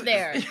not safe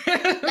there. It's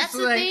That's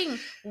the like, thing.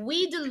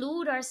 We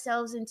delude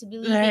ourselves into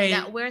believing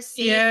that like, we're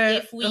safe yeah.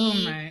 if Oh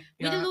my,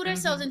 we yeah. delude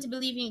ourselves Mm-hmm. into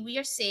believing we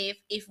are safe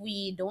if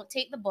we don't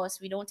take the bus,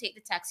 we don't take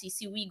the taxi,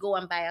 so we go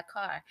and buy a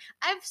car.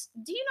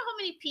 Do you know how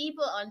many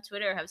people on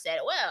Twitter have said,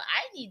 "Well,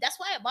 that's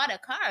why I bought a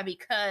car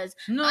because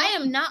I No,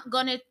 am not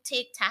going to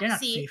take you're not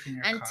taxi safe in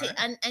your and car.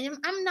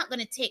 I'm not going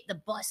to take the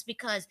bus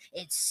because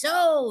it's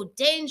so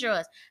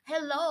dangerous."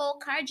 Hello,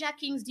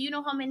 carjackings. Do you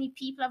know how many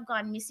people have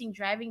gone missing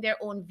driving their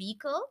own vehicle?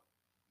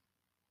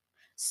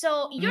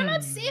 So you're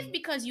not safe Mm.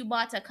 because you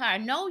bought a car.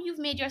 Now you've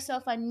made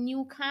yourself a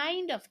new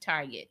kind of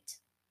target.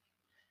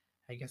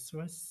 I guess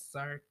we'll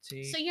start So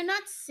take you're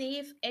not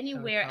safe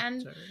anywhere.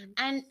 And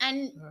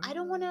helicopters. I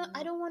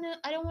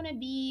don't wanna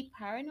be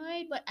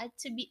paranoid, but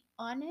to be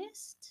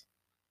honest,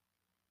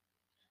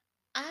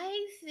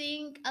 I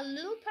think a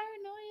little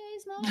paranoia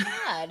is not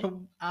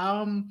bad.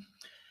 um,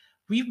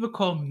 we've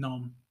become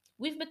numb,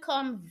 We've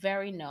become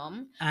very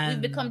numb.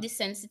 We've become and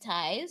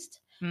desensitized.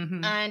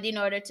 mm-hmm, And in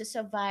order to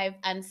survive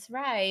and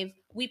thrive,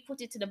 we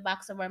put it to the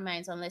backs of our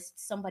minds unless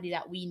it's somebody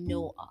that we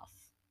know of.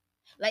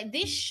 Like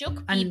this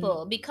shook and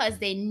people because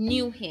they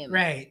knew him.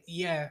 right,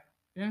 yeah,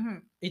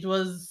 it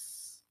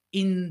was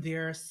in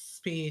their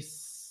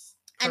space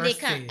And per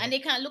se, they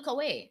can't look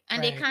away.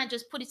 And they right? can't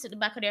just put it to the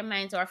back of their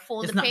minds or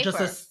fold It's the not just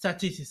a paper.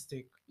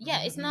 statistic.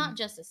 Yeah, it's not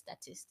just a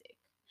statistic.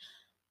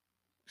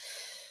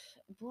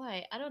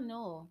 Boy, I don't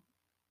know.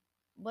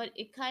 But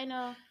it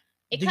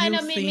Do kind you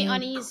of made me think we're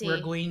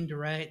uneasy. going the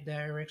right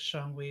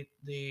direction with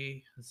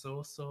the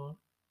ZOSO,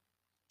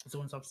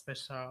 zones of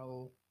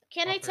special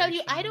Can I tell you,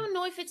 I operation? don't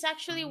know if it's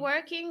actually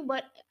working,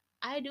 but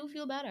I do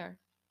feel better.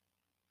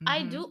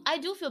 Mm-hmm. I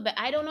do feel better.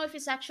 I don't know if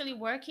it's actually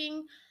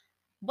working,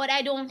 but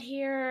I don't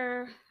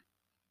hear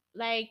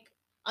like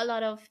a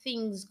lot of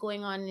things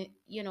going on,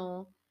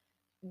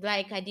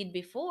 like I did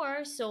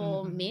before. So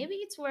Mm-hmm. maybe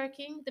it's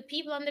working. The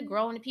people on the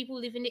ground, the people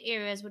who live in the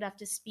areas would have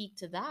to speak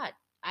to that.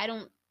 I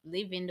don't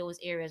live in those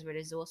areas where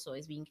the Zoso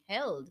is being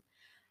held.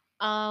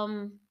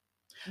 Um,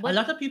 A but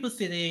lot of people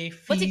say they it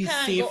feel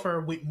can't go.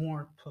 safer with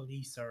more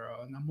police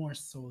around and more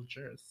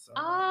soldiers. So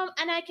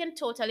And I can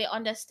totally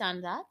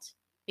understand that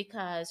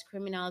because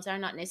criminals are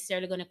not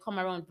necessarily going to come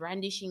around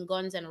brandishing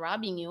guns and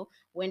robbing you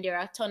when there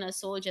are a ton of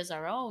soldiers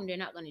around. They're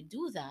not going to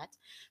do that.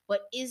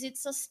 But is it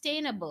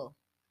sustainable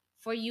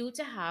for you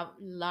to have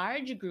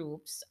large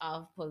groups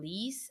of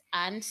police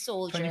and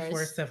soldiers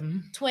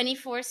 24/7.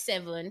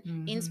 24/7 in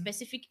Mm-hmm.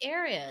 specific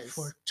areas?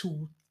 For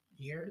 2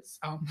 years,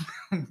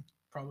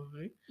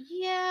 probably.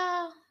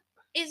 Yeah.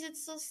 Is it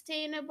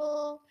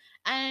sustainable?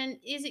 And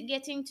is it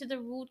getting to the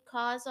root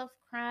cause of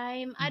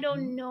crime? I Mm-hmm.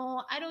 don't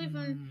know. I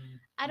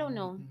don't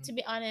know. Mm-hmm. To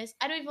be honest,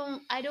 I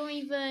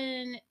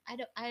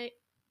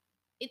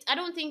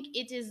don't think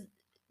it is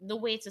the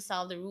way to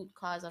solve the root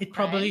cause of It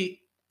crime.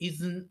 probably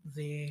isn't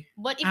the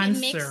But if it answer,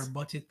 makes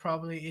but it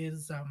probably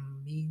is a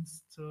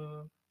means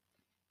to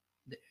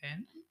the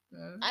end.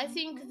 I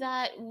think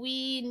that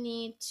we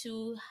need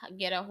to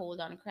get a hold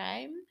on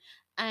crime.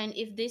 And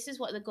if this is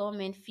what the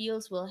government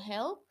feels will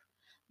help,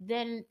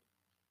 then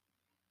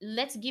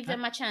let's give I,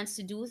 them a chance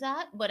to do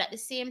that, but at the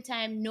same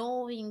time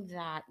knowing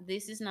that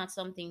this is not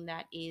something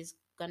that is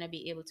going to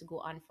be able to go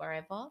on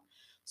forever,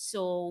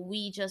 so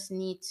we just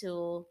need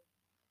to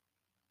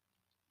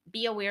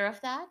be aware of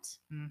that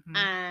mm-hmm.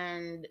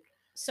 and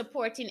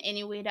support in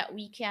any way that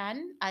we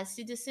can as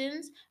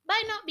citizens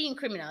by not being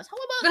criminals. How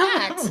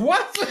about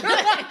What?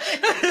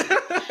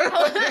 that?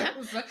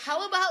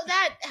 How about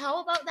that?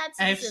 How about that,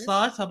 I've citizens?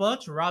 thought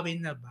about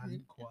robbing a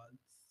bank once.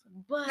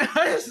 but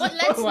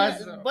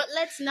but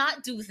let's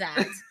not do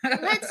that.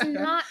 Let's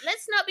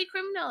not be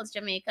criminals,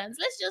 Jamaicans.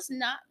 Let's just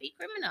not be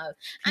criminals.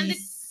 and the,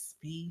 Peace,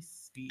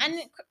 peace, and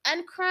peace.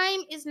 and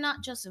crime is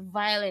not just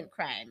violent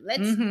crime.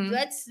 let's Mm-hmm.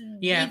 let's be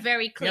Yeah,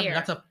 very we have clear,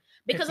 lots of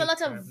because a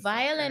petty lot of crimes.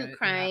 violent Yeah.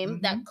 crime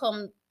Mm-hmm. that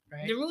come,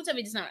 Right. the root of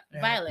it is not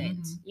Right.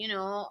 violent,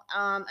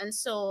 Mm-hmm. and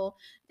so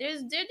there are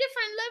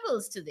different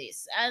levels to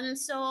this. And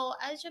so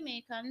as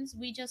Jamaicans,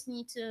 we just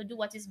need to do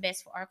what is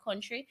best for our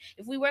country.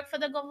 If we work for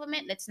the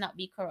government, let's not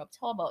be corrupt.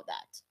 How about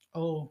that?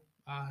 Oh,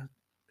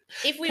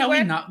 If we can we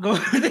work, not go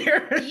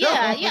there?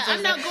 yeah, yeah,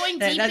 I'm not going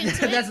deep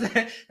into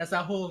it. That's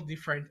a whole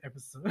different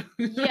episode.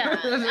 Yeah,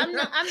 I'm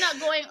not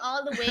going all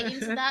the way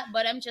into that,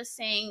 but I'm just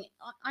saying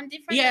on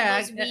different Yeah,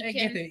 levels we I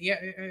get can, it. Yeah,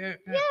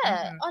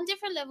 yeah, on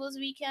different levels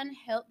we can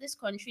help this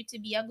country to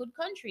be a good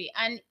country.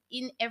 And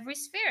in every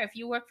sphere, if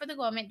you work for the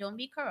government, don't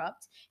be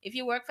corrupt. If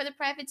you work for the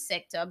private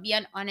sector, be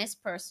an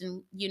honest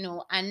person,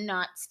 and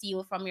not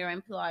steal from your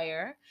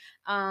employer.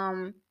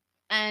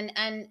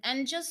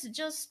 And just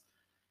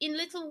in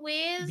little be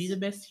ways, the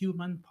best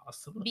human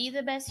possible. be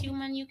the best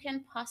human you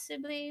can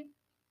possibly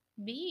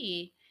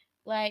be.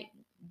 Like,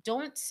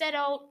 don't set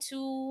out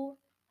to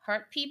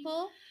hurt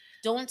people.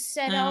 Don't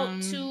set out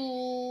Um,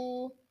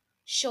 to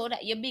show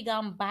that you're big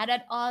and bad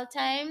at all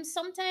times.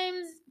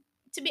 Sometimes,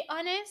 to be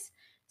honest,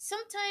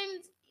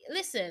 sometimes,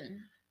 listen,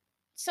 yeah,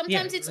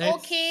 sometimes it's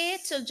okay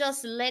to let's.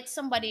 just let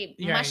somebody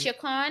Yeah, mash your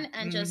con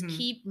and just mm-hmm.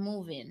 keep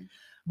moving.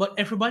 But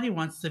everybody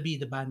wants to be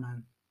the bad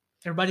man.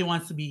 Everybody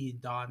wants to be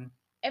Don.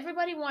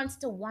 Everybody wants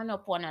to one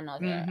up one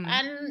another, Mm-hmm.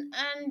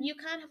 and you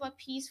can't have a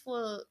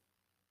peaceful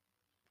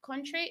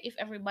country if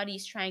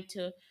everybody's trying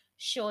to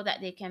show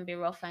that they can be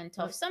rough and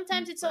tough.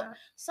 Sometimes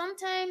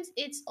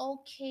it's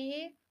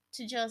okay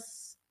to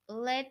just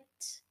let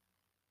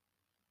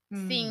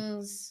Mm-hmm.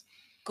 things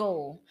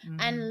go Mm-hmm.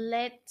 and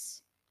let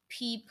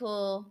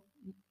people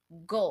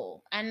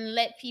go and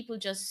let people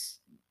just,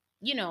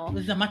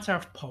 It's a matter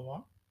of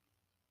power.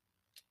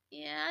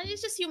 yeah,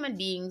 it's just human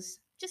beings.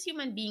 Just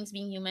human beings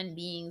being human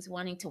beings,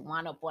 wanting to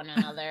one up one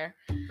another.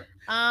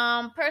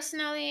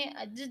 Personally,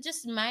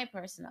 just my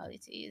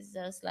personality is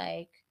just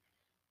like,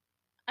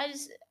 I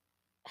just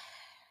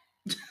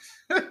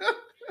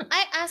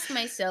I ask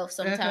myself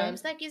Uh-huh.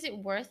 sometimes, like, is it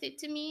worth it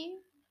to me?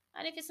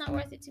 And if it's not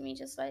worth it to me,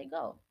 just let it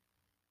go.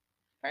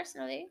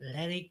 Personally,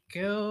 Let it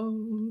go.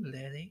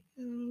 Let it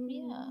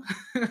yeah.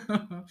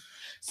 go.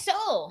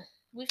 So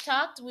we've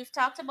talked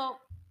about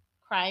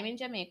crime in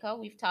Jamaica.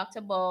 We've talked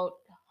about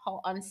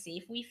how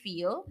unsafe we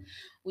feel.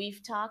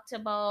 We've talked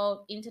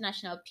about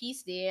International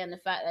Peace Day and the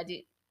fact that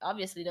it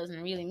obviously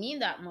doesn't really mean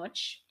that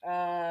much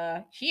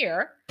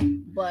here,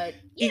 but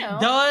It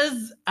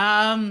does.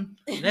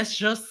 Let's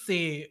just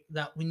say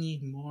that we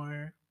need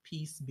more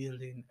peace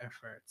building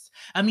efforts.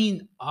 I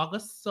mean,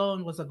 August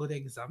Zone was a good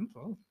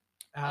example.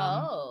 Um,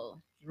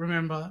 oh,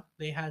 remember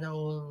they had a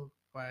whole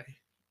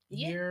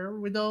yeah. year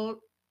without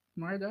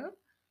murder.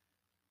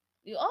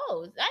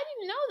 Oh, I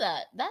didn't know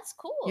that. That's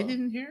You cool.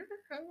 didn't hear?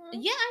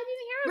 Yeah, I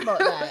didn't hear about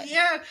that.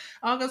 Yeah,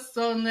 August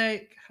Zone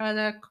like had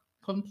a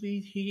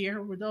complete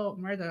year without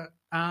murder.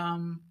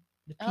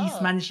 The peace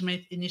Oh,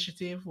 management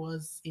initiative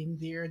was in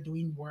there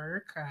doing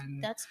work,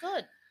 and that's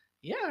good.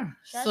 yeah,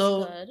 That's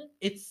so good.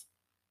 it's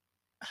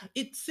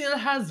it still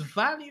has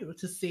value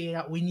to say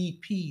that we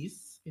need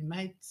peace. It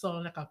might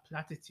sound like a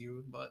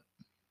platitude, but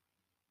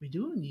we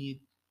do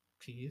need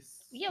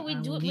peace, Yeah, we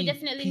and we do. We need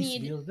definitely peace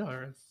need.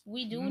 builders.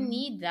 We do Mhm.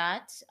 need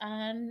that,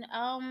 and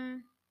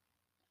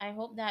I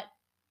hope that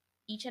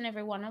each and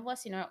every one of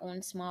us, in our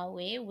own small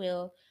way,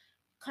 will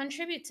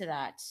contribute to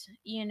that.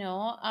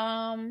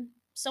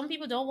 Some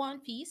people don't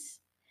want peace.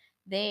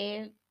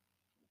 They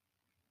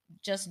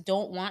just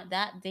don't want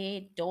that.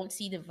 They don't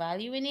see the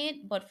value in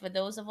it. But for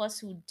those of us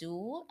who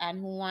do and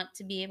who want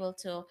to be able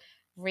to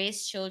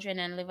raise children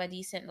and live a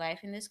decent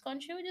life in this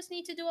country, we just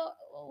need to do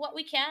what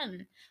we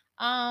can.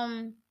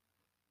 Um,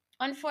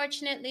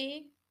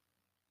 Unfortunately,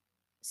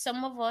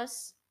 some of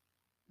us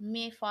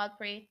may fall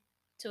prey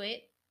to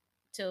it,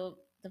 to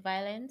the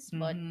violence,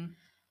 but Mhm.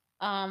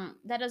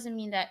 that doesn't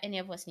mean that any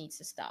of us needs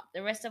to stop.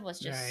 The rest of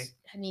us Right. just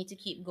need to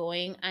keep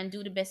going and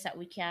do the best that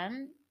we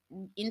can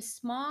in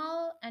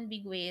small and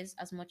big ways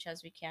as much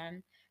as we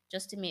can,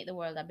 just to make the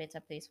world a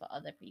better place for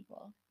other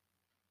people.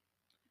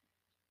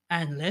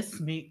 And let's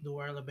make the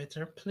world a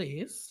better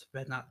place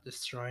by not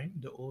destroying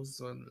the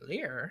ozone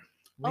layer,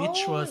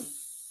 which was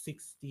Oh,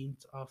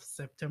 16th of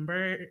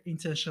September,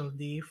 International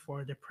Day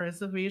for the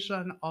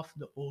Preservation of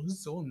the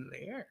Ozone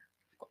Layer.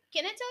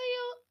 can I tell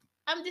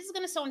you? This is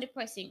gonna sound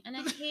depressing, and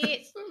I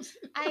hate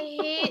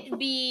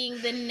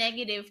being the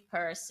negative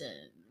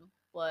person,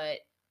 but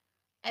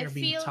I You're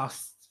being feel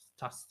toxic,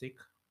 toxic,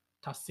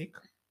 toxic,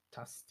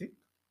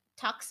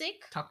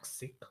 toxic.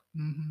 toxic.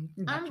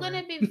 Mm-hmm. I'm That gonna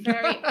word. be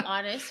very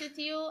honest with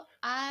you.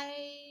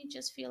 I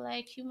just feel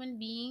like human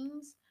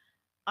beings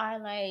are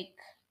like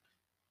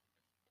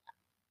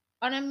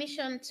on a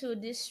mission to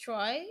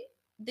destroy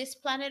this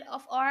planet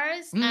of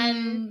ours, and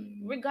Mm.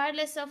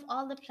 regardless of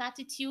all the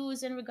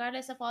platitudes and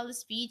regardless of all the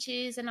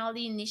speeches and all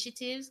the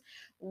initiatives,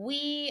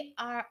 we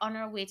are on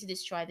our way to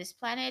destroy this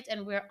planet,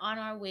 and we're on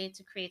our way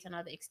to create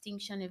another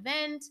extinction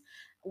event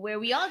where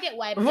we all get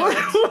wiped out.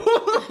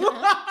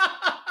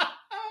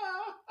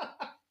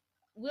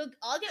 We'll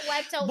all get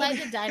wiped out But like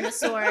the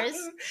dinosaurs.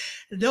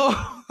 no.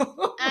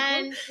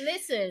 And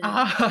listen,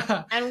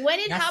 Ah, and when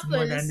it that's more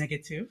than happens,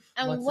 negative.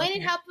 and What's when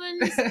it okay?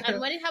 happens, and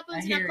when it I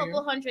happens in a hear you.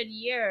 couple hundred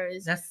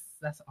years,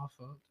 That's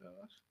awful.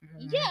 Though.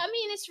 yeah, I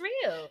mean, it's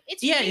real.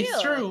 It's Yeah, it's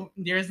real. true.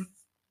 There's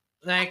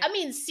like I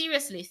mean,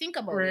 seriously, think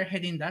about we're it.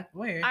 heading that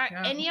way. Are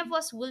Yeah, any of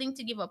us willing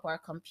to give up our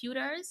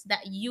computers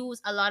that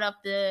use a lot of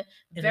the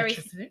very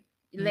electricity. Mm-hmm.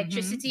 The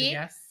electricity?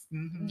 gas.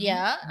 Mm-hmm.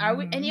 Yeah. Are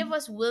we any Mm-hmm. of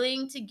us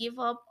willing to give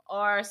up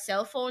our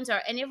cell phones?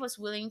 Are any of us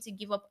willing to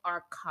give up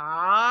our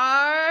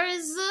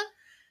cars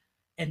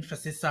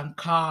Emphasis on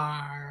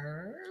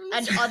cars.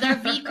 and other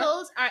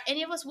vehicles? Are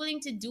any of us willing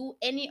to do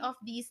any of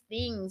these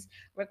things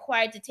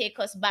required to take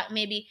us back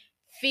maybe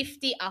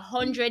 50,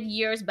 100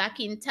 years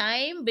back in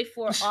time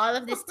before all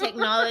of this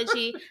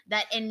technology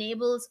that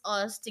enables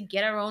us to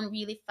get around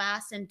really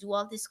fast and do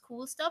all this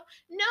cool stuff?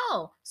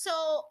 No.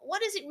 So,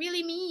 what does it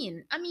really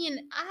mean? I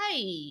mean,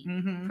 I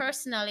Mm-hmm.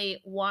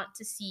 personally want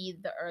to see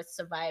the earth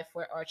survive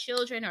for our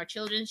children, our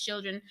children's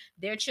children,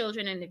 their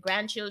children, and their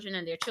grandchildren,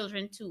 and their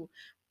children too.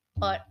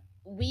 But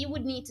we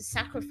would need to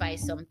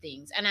sacrifice some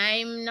things, and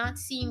I'm not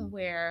seeing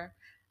where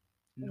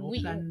No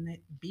we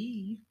planet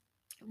B.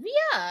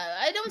 yeah,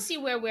 I don't see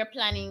where we're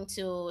planning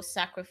to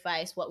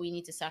sacrifice what we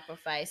need to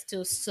sacrifice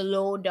to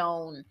slow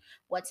down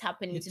what's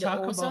happening You to the talk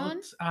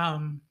ozone.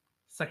 about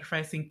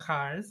sacrificing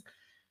cars.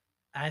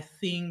 I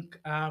think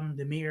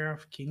the mayor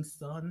of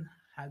Kingston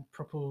had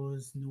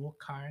proposed no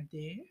car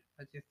day.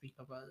 What do you think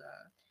about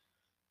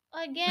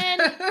again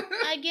that?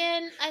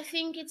 again I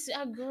think it's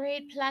a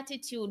great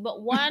platitude,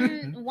 but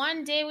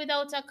one day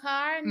without a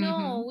car, Hmm.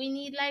 no, we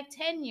need like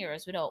 10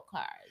 years without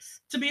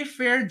cars. To be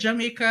fair,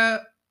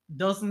 Jamaica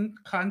doesn't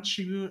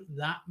contribute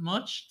that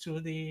much to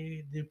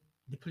the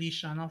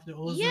depletion of the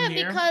ozone Yeah,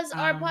 layer. because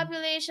our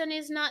population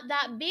is not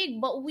that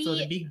big, but So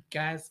the we big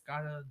guys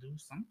gotta do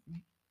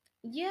something.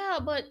 yeah,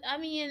 but I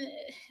mean,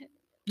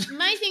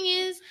 my thing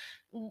is,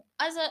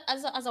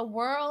 as a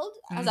world,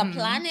 as a Hmm.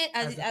 planet,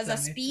 As a as a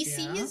planet, yeah.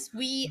 species,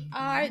 we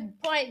are, Hmm.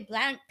 point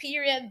blank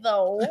period,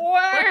 the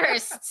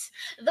worst,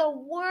 the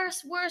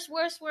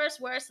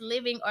worst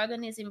living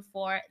organism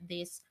for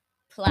this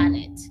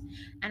planet,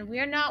 and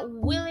we're not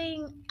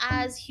willing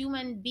as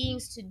human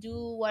beings to do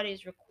what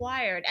is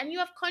required. And you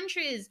have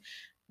countries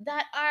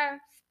that are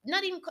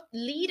not even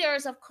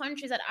leaders of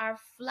countries that are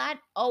flat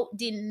out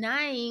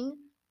denying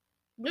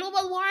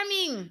global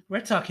warming.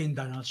 We're talking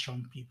Donald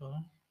Trump, people.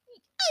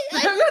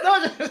 I,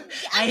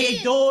 I I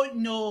mean, don't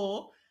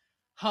know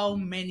how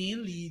many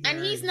and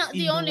he's leaders not the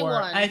in the only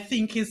world. I one.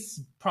 think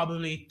it's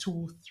probably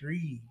two,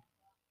 three,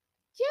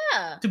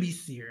 Yeah. to be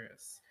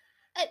serious.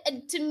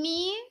 To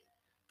me,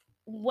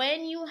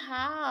 when you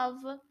have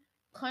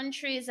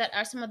countries that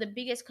are some of the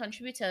biggest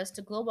contributors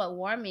to global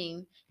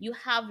warming, you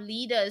have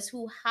leaders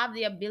who have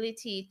the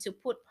ability to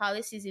put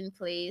policies in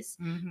place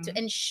to Hmm.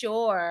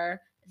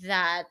 ensure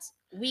that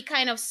we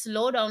kind of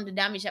slow down the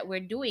damage that we're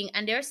doing.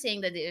 And they're saying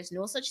that there's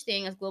no such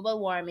thing as global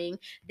warming.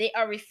 They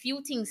are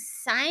refuting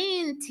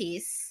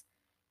scientists.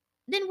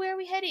 Then where are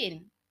we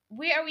heading?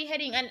 where are we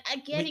heading? And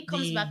again, with it the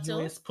comes back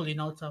to, US pulling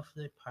out of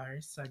the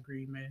Paris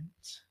Agreement.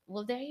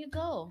 well, there you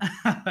go.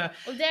 I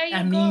Well, there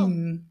you go.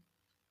 mean,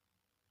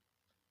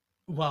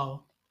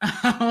 wow.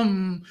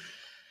 um,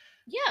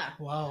 Yeah.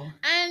 wow.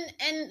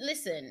 And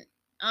listen,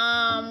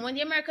 when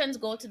the Americans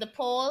go to the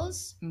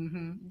polls,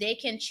 Mm-hmm. they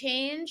can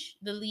change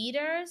the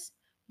leaders,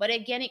 but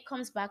again, it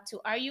comes back to,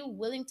 are you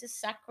willing to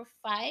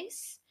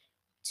sacrifice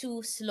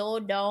to slow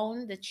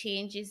down the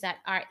changes that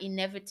are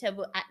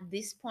inevitable at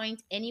this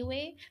point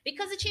anyway?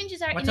 Because the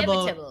changes are What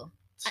about inevitable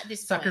at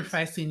this point.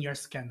 sacrificing your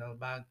scandal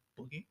bag,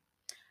 Boogie?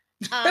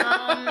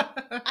 Um,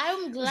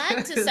 I'm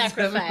glad to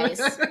sacrifice.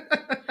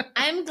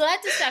 I'm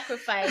glad to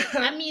sacrifice.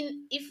 I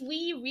mean, if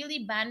we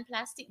really ban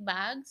plastic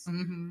bags,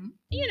 Mm-hmm.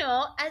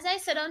 as I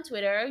said on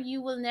Twitter,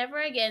 you will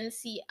never again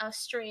see a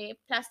stray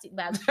plastic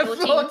bag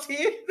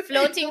Floating,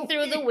 floating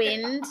through the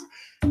wind.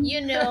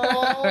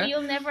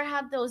 You'll never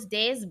have those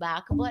days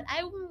back, but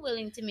I'm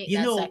willing to make You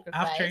that know,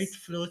 after it sacrifice.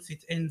 floats,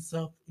 it ends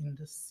up in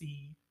the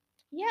sea.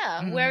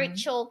 Yeah, where it Mm-hmm.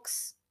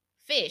 chokes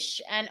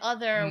fish and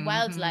other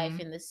wildlife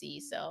Mm-hmm. in the sea.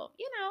 So,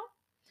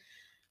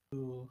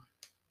 To,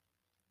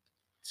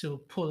 to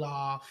pull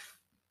off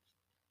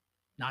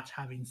not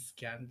having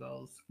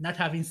scandals, not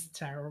having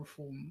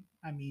styrofoam.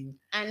 I mean,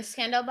 and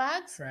scandal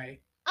bags.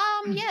 right.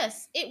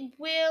 Yes, it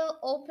will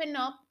open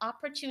up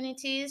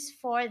opportunities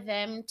for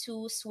them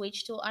to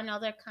switch to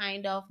another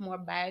kind of more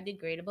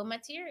biodegradable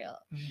material.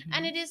 And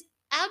Mm-hmm. it is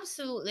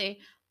absolutely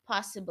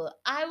possible.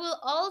 I will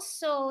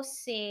also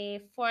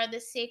say, for the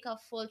sake of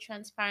full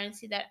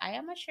transparency, that I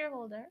am a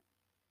shareholder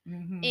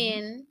Mm-hmm.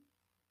 in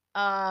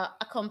a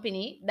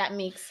company that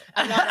makes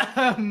a lot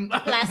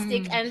of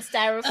plastic and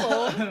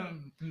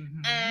styrofoam.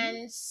 Mhm.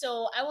 And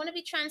so I want to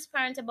be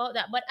transparent about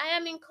that. But I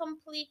am in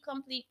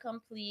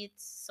complete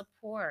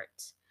support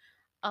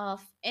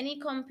of any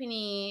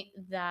company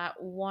that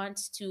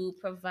wants to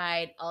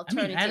provide I mean,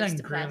 alternatives Island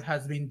to Grill plastic.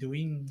 has been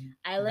doing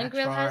Island that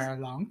Grill for has,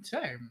 a long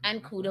time.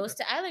 and kudos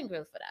to Island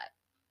Grill for that.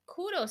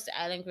 Kudos to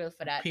Island Grill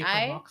for that. Paper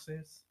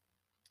boxes.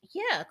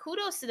 Yeah,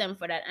 kudos to them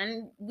for that.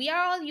 And we are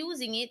all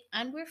using it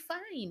and we're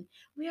fine.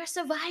 We are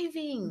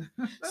surviving.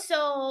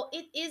 So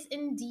it is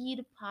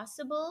indeed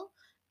possible.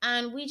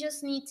 And we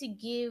just need to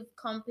give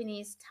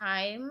companies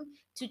time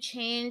to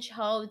change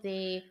how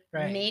they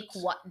Right. make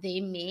what they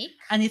make.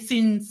 And it's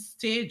in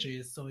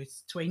stages. So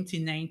it's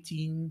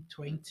 2019,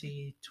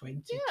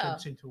 2020, Yeah.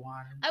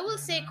 2021. I will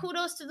say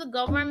kudos to the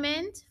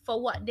government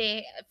for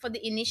for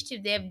the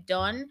initiative they've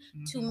done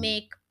to Mhm.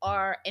 make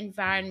our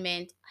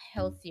environment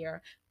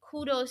healthier.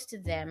 Kudos to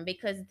them,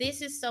 because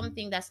this is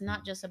something that's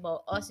not just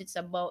about us, it's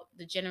about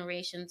the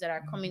generations that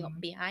are coming up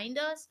Mhm. behind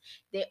us.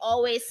 They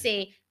always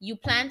say you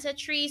plant a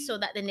tree so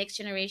that the next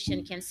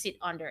generation can sit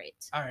under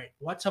it. All right.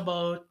 What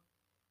about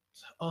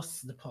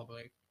us, the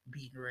public,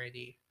 being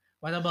ready?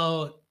 What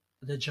about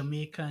the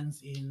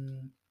Jamaicans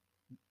in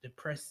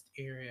depressed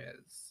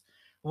areas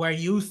who are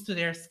used to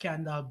their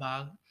scandal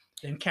bag,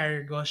 then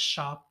carry go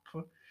shop?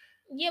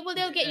 Yeah, well,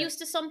 they'll get used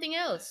to something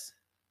else.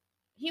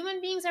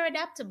 Human beings are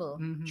adaptable.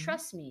 Mm-hmm.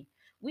 Trust me.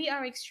 We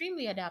are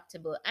extremely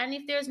adaptable. And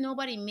if there's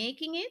nobody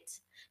making it,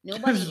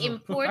 nobody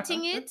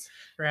importing it,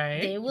 they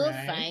Right, will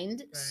right, find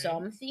right.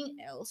 something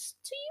else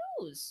to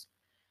use.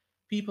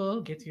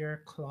 People, get your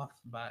cloth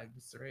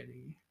bags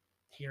ready,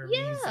 your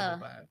reusable Yeah.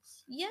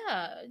 bags.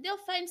 Yeah.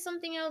 They'll find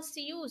something else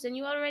to use. And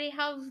you already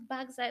have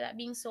bags like that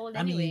being sold I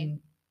anyway.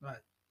 mean,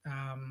 but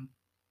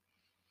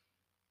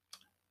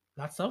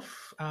lots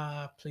of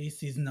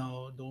places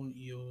now don't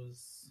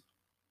use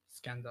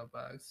scandal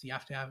bags. You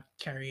have to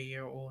carry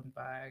your own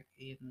bag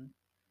in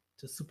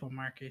to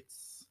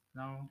supermarkets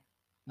now.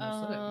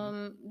 Most of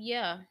them.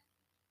 Yeah.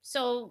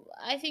 So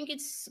I think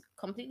it's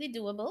completely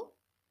doable.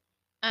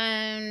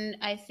 And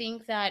I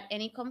think that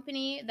any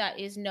company that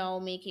is now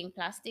making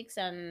plastics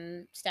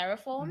and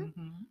styrofoam,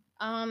 Mm-hmm.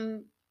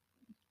 um,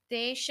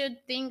 they should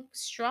think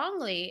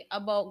strongly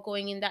about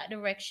going in that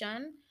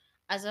direction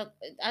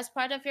as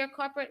part of your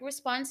corporate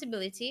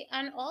responsibility.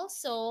 And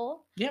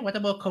also, Yeah. What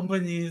about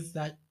companies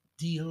that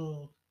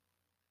deal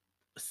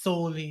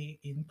solely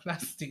in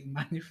plastic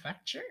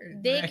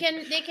manufacturing? they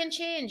can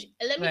change.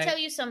 Let me tell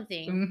Like, you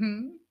something.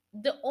 mm-hmm.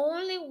 The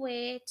only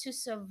way to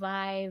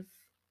survive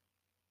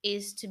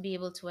is to be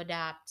able to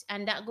adapt,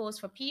 and that goes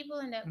for people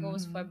and that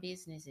goes for Mm-hmm.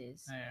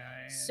 businesses.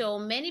 Yeah. So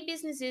many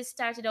businesses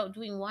started out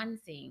doing one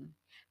thing,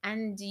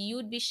 and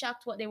you'd be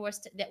shocked what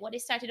they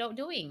started out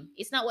doing.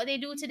 It's not what they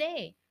do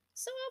today.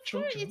 So of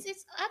True, course true,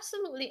 it's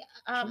absolutely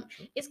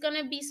true. it's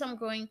gonna be some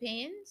growing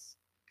pains.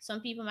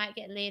 Some people might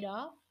get laid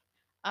off.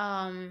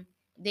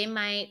 They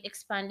might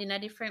expand in a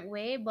different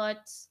way,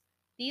 but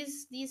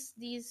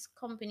these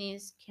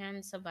companies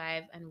can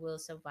survive and will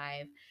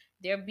survive.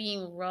 They're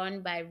being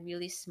run by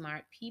really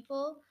smart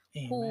people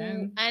who,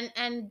 Amen.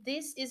 and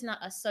this is not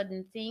a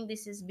sudden thing.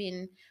 This has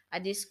been a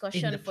In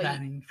discussion the for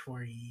planning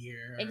for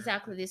years.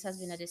 exactly, this has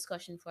been a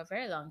discussion for a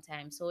very long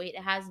time. So it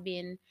has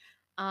been,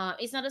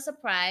 it's not a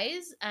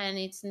surprise, and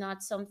it's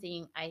not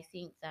something I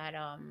think that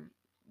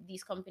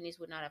these companies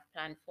would not have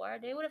planned for,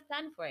 they would have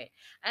planned for it.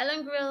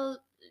 Island Grill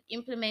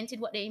implemented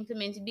what they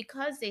implemented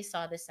because they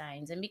saw the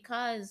signs and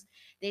because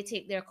they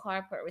take their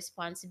corporate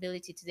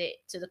responsibility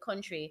to the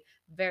country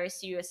very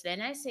seriously.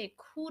 And I say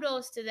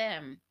kudos to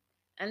them.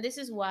 And this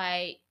is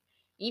why,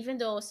 even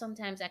though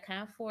sometimes I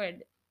can't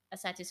afford a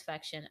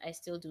satisfaction, I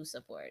still do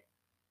support.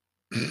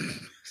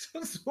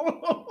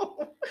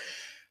 So-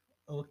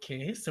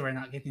 okay, so we're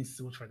not getting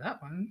sued for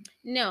that one.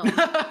 No,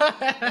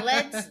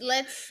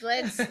 let's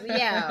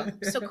yeah.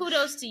 So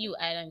kudos to you,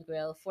 Island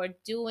Grill, for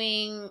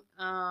doing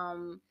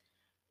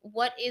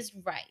what is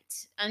right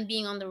and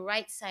being on the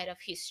right side of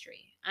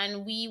history.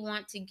 And we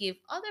want to give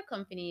other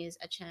companies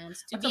a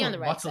chance to What be on the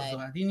about right bottles side. though?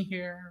 I didn't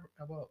hear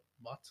about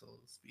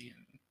bottles being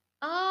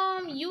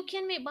You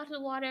can make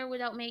bottled water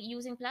without make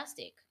using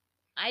plastic.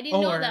 I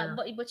didn't know that, or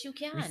but you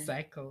can.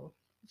 recycle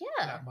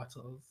Yeah. that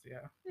bottles,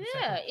 yeah.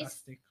 Yeah, Recycle it's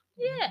plastic.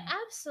 yeah, Mhm.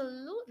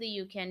 absolutely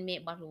you can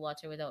make bottled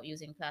water without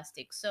using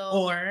plastic. So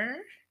Or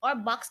or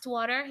boxed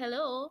water,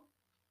 hello.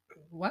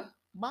 what?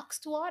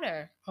 Boxed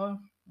water. Oh,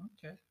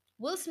 okay.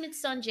 Will Smith's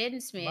son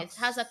Jaden Smith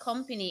has a Box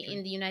company in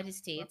drink, the United box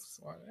States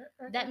water.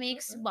 that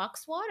makes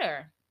boxed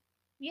water.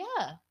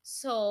 Yeah.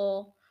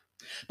 So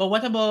But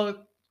what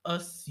about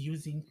us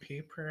using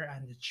paper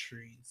and the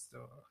trees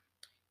though?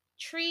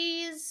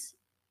 trees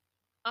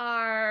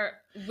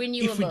are If we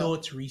renewable.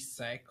 don't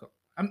recycle.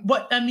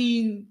 But I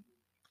mean,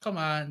 come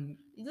on,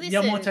 the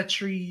amount Listen, of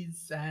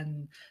trees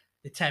and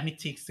the time it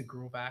takes to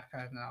grow back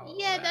and all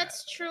yeah, that.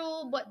 that's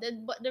true, but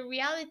the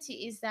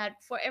reality is that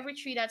for every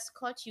tree that's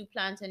cut, you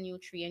plant a new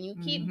tree, and you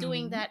keep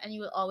doing Hmm. that, and you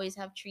will always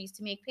have trees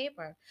to make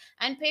paper,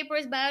 and paper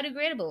is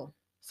biodegradable.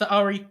 So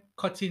are we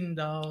cutting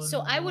So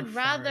down I more would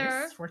rather.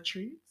 forests for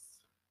trees?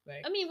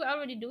 I Like, mean, we're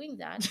already doing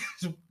that.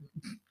 I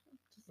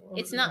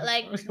It's not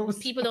like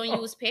people don't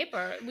use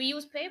paper. We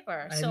use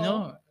paper. So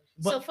know,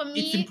 so but for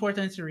it's me,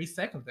 important to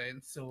recycle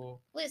then, so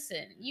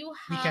listen, you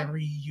we can have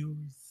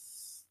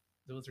reuse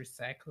those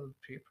recycled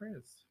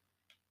papers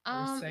for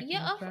yeah,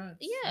 recycling plants.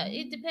 yeah,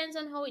 it depends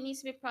on how it needs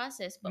to be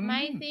processed. But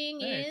my Mm-hmm. thing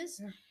Right. is,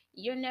 Yeah.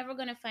 you're never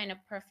gonna find a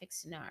perfect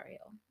scenario.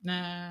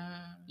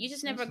 Nah, You're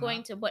just never it's going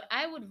not. to. But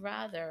I would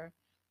rather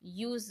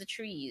use the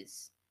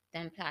trees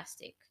than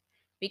plastic,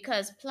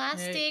 because Yeah.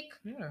 plastic,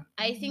 Yeah.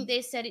 I think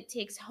they said it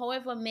takes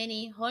however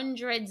many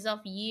hundreds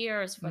of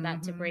years for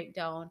that to Mm-hmm. break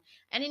down,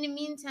 and in the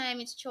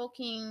meantime, it's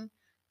choking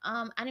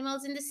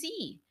animals in the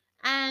sea.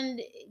 And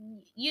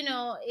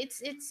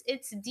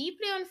it's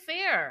deeply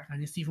unfair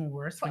And it's even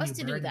worse for when us you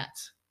to do burn that.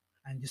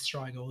 it and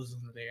destroy the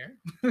ozone layer.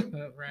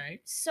 Right? Right.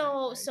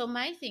 So Right. so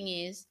my thing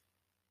is,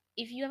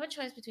 if you have a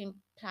choice between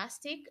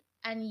plastic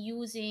and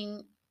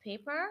using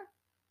paper,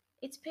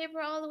 it's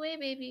paper all the way,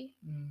 baby.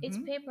 It's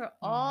Mm-hmm. paper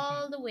Mm-hmm.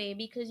 all the way,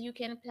 because you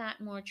can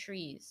plant more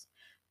trees.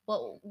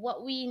 But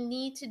what we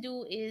need to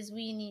do is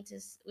we need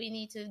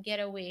to get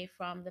away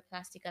from the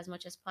plastic as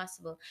much as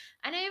possible.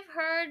 And I've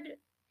heard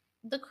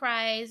the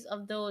cries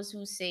of those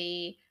who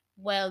say,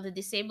 well, the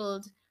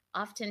disabled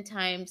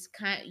oftentimes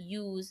can't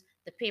use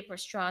the paper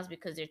straws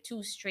because they're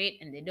too straight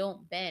and they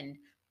don't bend.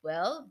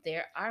 Well,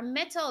 there are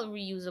metal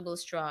reusable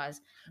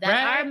straws that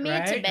are Right.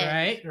 made to Right. bend,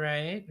 Right.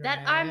 Right.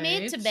 that are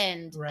made to Right.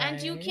 bend,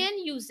 and you Right. can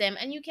use them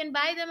and you can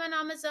buy them on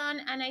Amazon.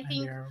 And I And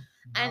think, they're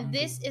and bamboo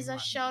this is a one.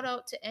 shout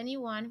out to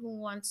anyone who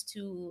wants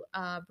to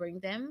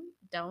bring them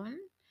down,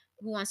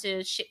 who wants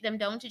to ship them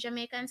down to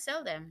Jamaica and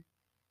sell them.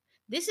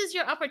 This is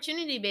your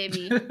opportunity,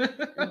 baby.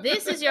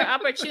 This is your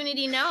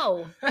opportunity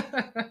now.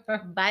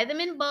 Buy them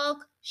in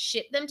bulk,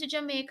 ship them to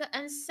Jamaica,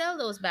 and sell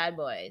those bad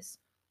boys.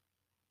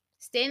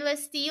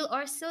 Stainless steel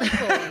or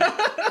silicone.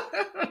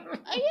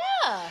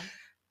 Yeah.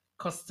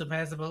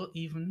 Customizable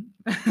even.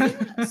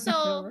 Yeah.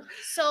 So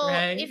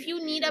Right. if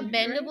you need a Right.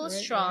 bendable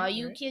Right. straw, Right.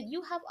 you Right. can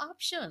you have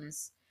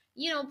options.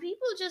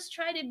 People just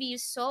try to be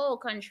so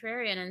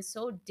contrarian and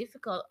so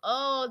difficult.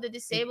 Oh, the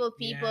disabled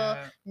people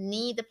Yeah.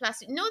 need the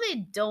plastic. No, they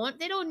don't.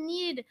 They don't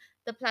need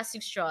the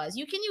plastic straws.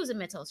 You can use the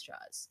metal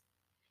straws.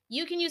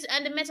 You can use,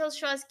 and the metal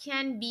straws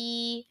can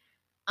be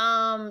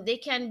they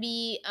can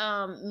be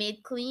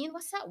made clean.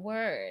 What's that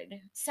word?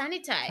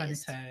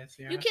 Sanitized. Sanitize.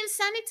 You Yeah. can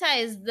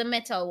sanitize the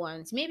metal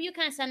ones. Maybe you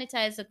can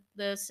sanitize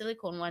the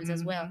silicone ones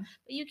as well,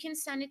 Mm-hmm. but you can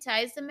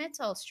sanitize the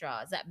metal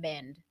straws that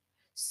bend.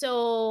 So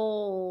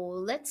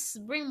let's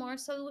bring more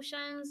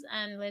solutions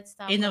and let's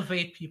talk.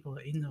 Innovate, people.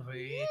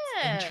 Innovate.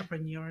 Yeah.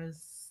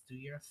 Entrepreneurs, do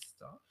your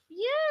stuff.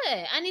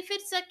 Yeah, and if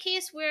it's a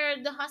case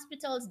where the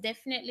hospitals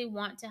definitely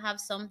want to have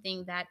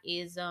something that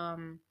is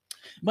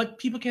But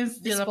people can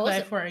still apply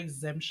disposable. for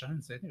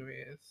exemptions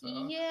anyway. So.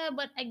 Yeah,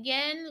 but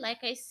again,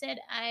 like I said,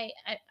 I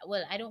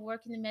don't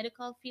work in the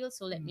medical field,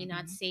 so let me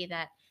not Mm-hmm. say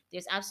that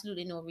there's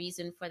absolutely no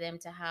reason for them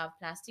to have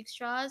plastic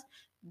straws.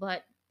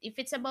 But if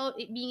it's about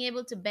it being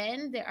able to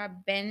bend, they're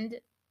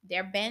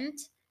bent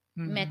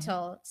Mm-hmm.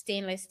 metal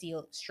stainless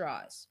steel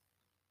straws.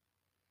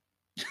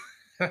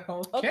 Okay.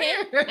 Okay?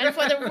 And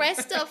for the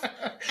rest of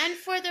and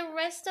for the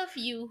rest of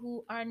you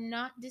who are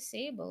not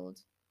disabled,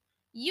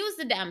 use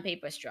the damn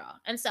paper straw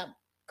and stop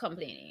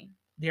complaining.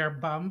 There are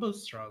bamboo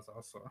straws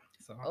also.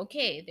 So.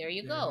 Okay, there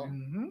you Yeah. go.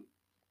 Mm-hmm.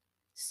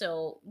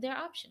 So there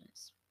are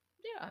options.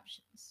 there are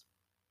options.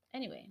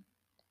 Anyway,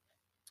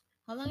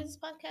 how long is this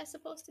podcast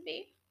supposed to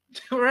be?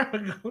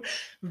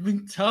 We've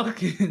been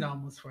talking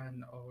almost for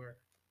an hour.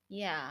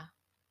 Yeah.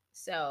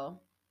 So,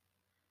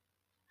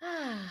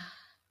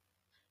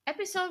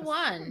 episode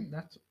one.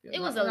 It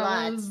was a That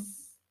lot.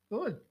 was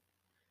good.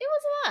 It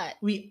was a lot.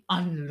 We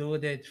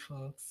unloaded,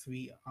 folks.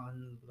 We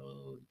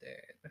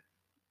unloaded.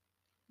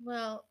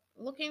 Well,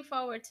 looking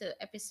forward to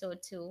episode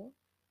two.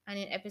 And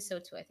in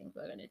episode two, I think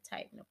we're going to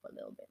tighten up a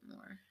little bit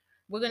more.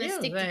 We're going to Yeah,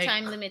 stick to like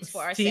time limits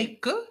for our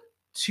stick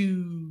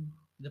to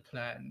the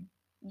plan.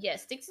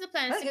 Yes, stick to the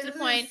plan, Like, stick to the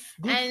this point. is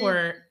good And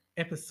for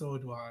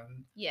episode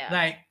one. yeah,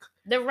 Like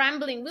the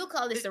rambling, we'll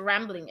call this the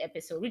rambling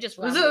episode. We just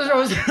we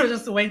rambled on.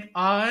 just went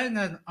on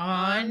and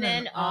on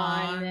and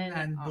on, and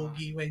and on.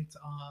 Boogie went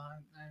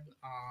on and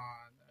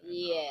on.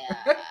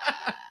 Yeah.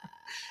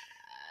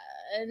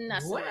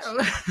 Not so much.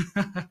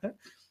 Well,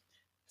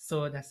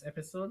 so that's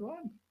episode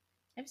one.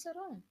 Episode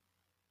one.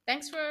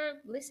 Thanks for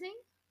listening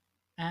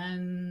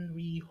And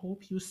we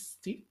hope you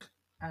stick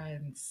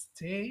and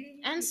stay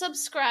and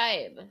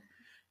subscribe.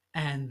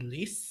 and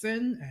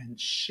listen and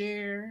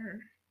share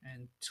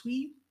and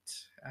tweet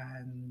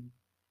and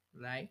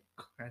like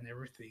and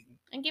everything.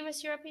 And give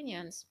us your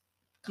opinions.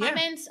 Yeah.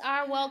 Comments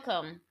are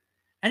welcome.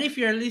 And if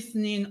you're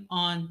listening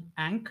on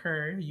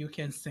Anchor, you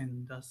can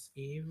send us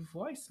a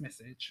voice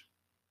message.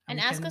 And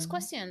we ask can- us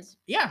questions.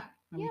 Yeah,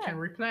 and we Yeah. can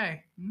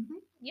reply.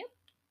 Mhm. Yep.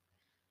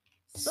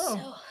 So, So,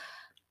 you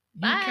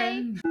bye.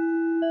 can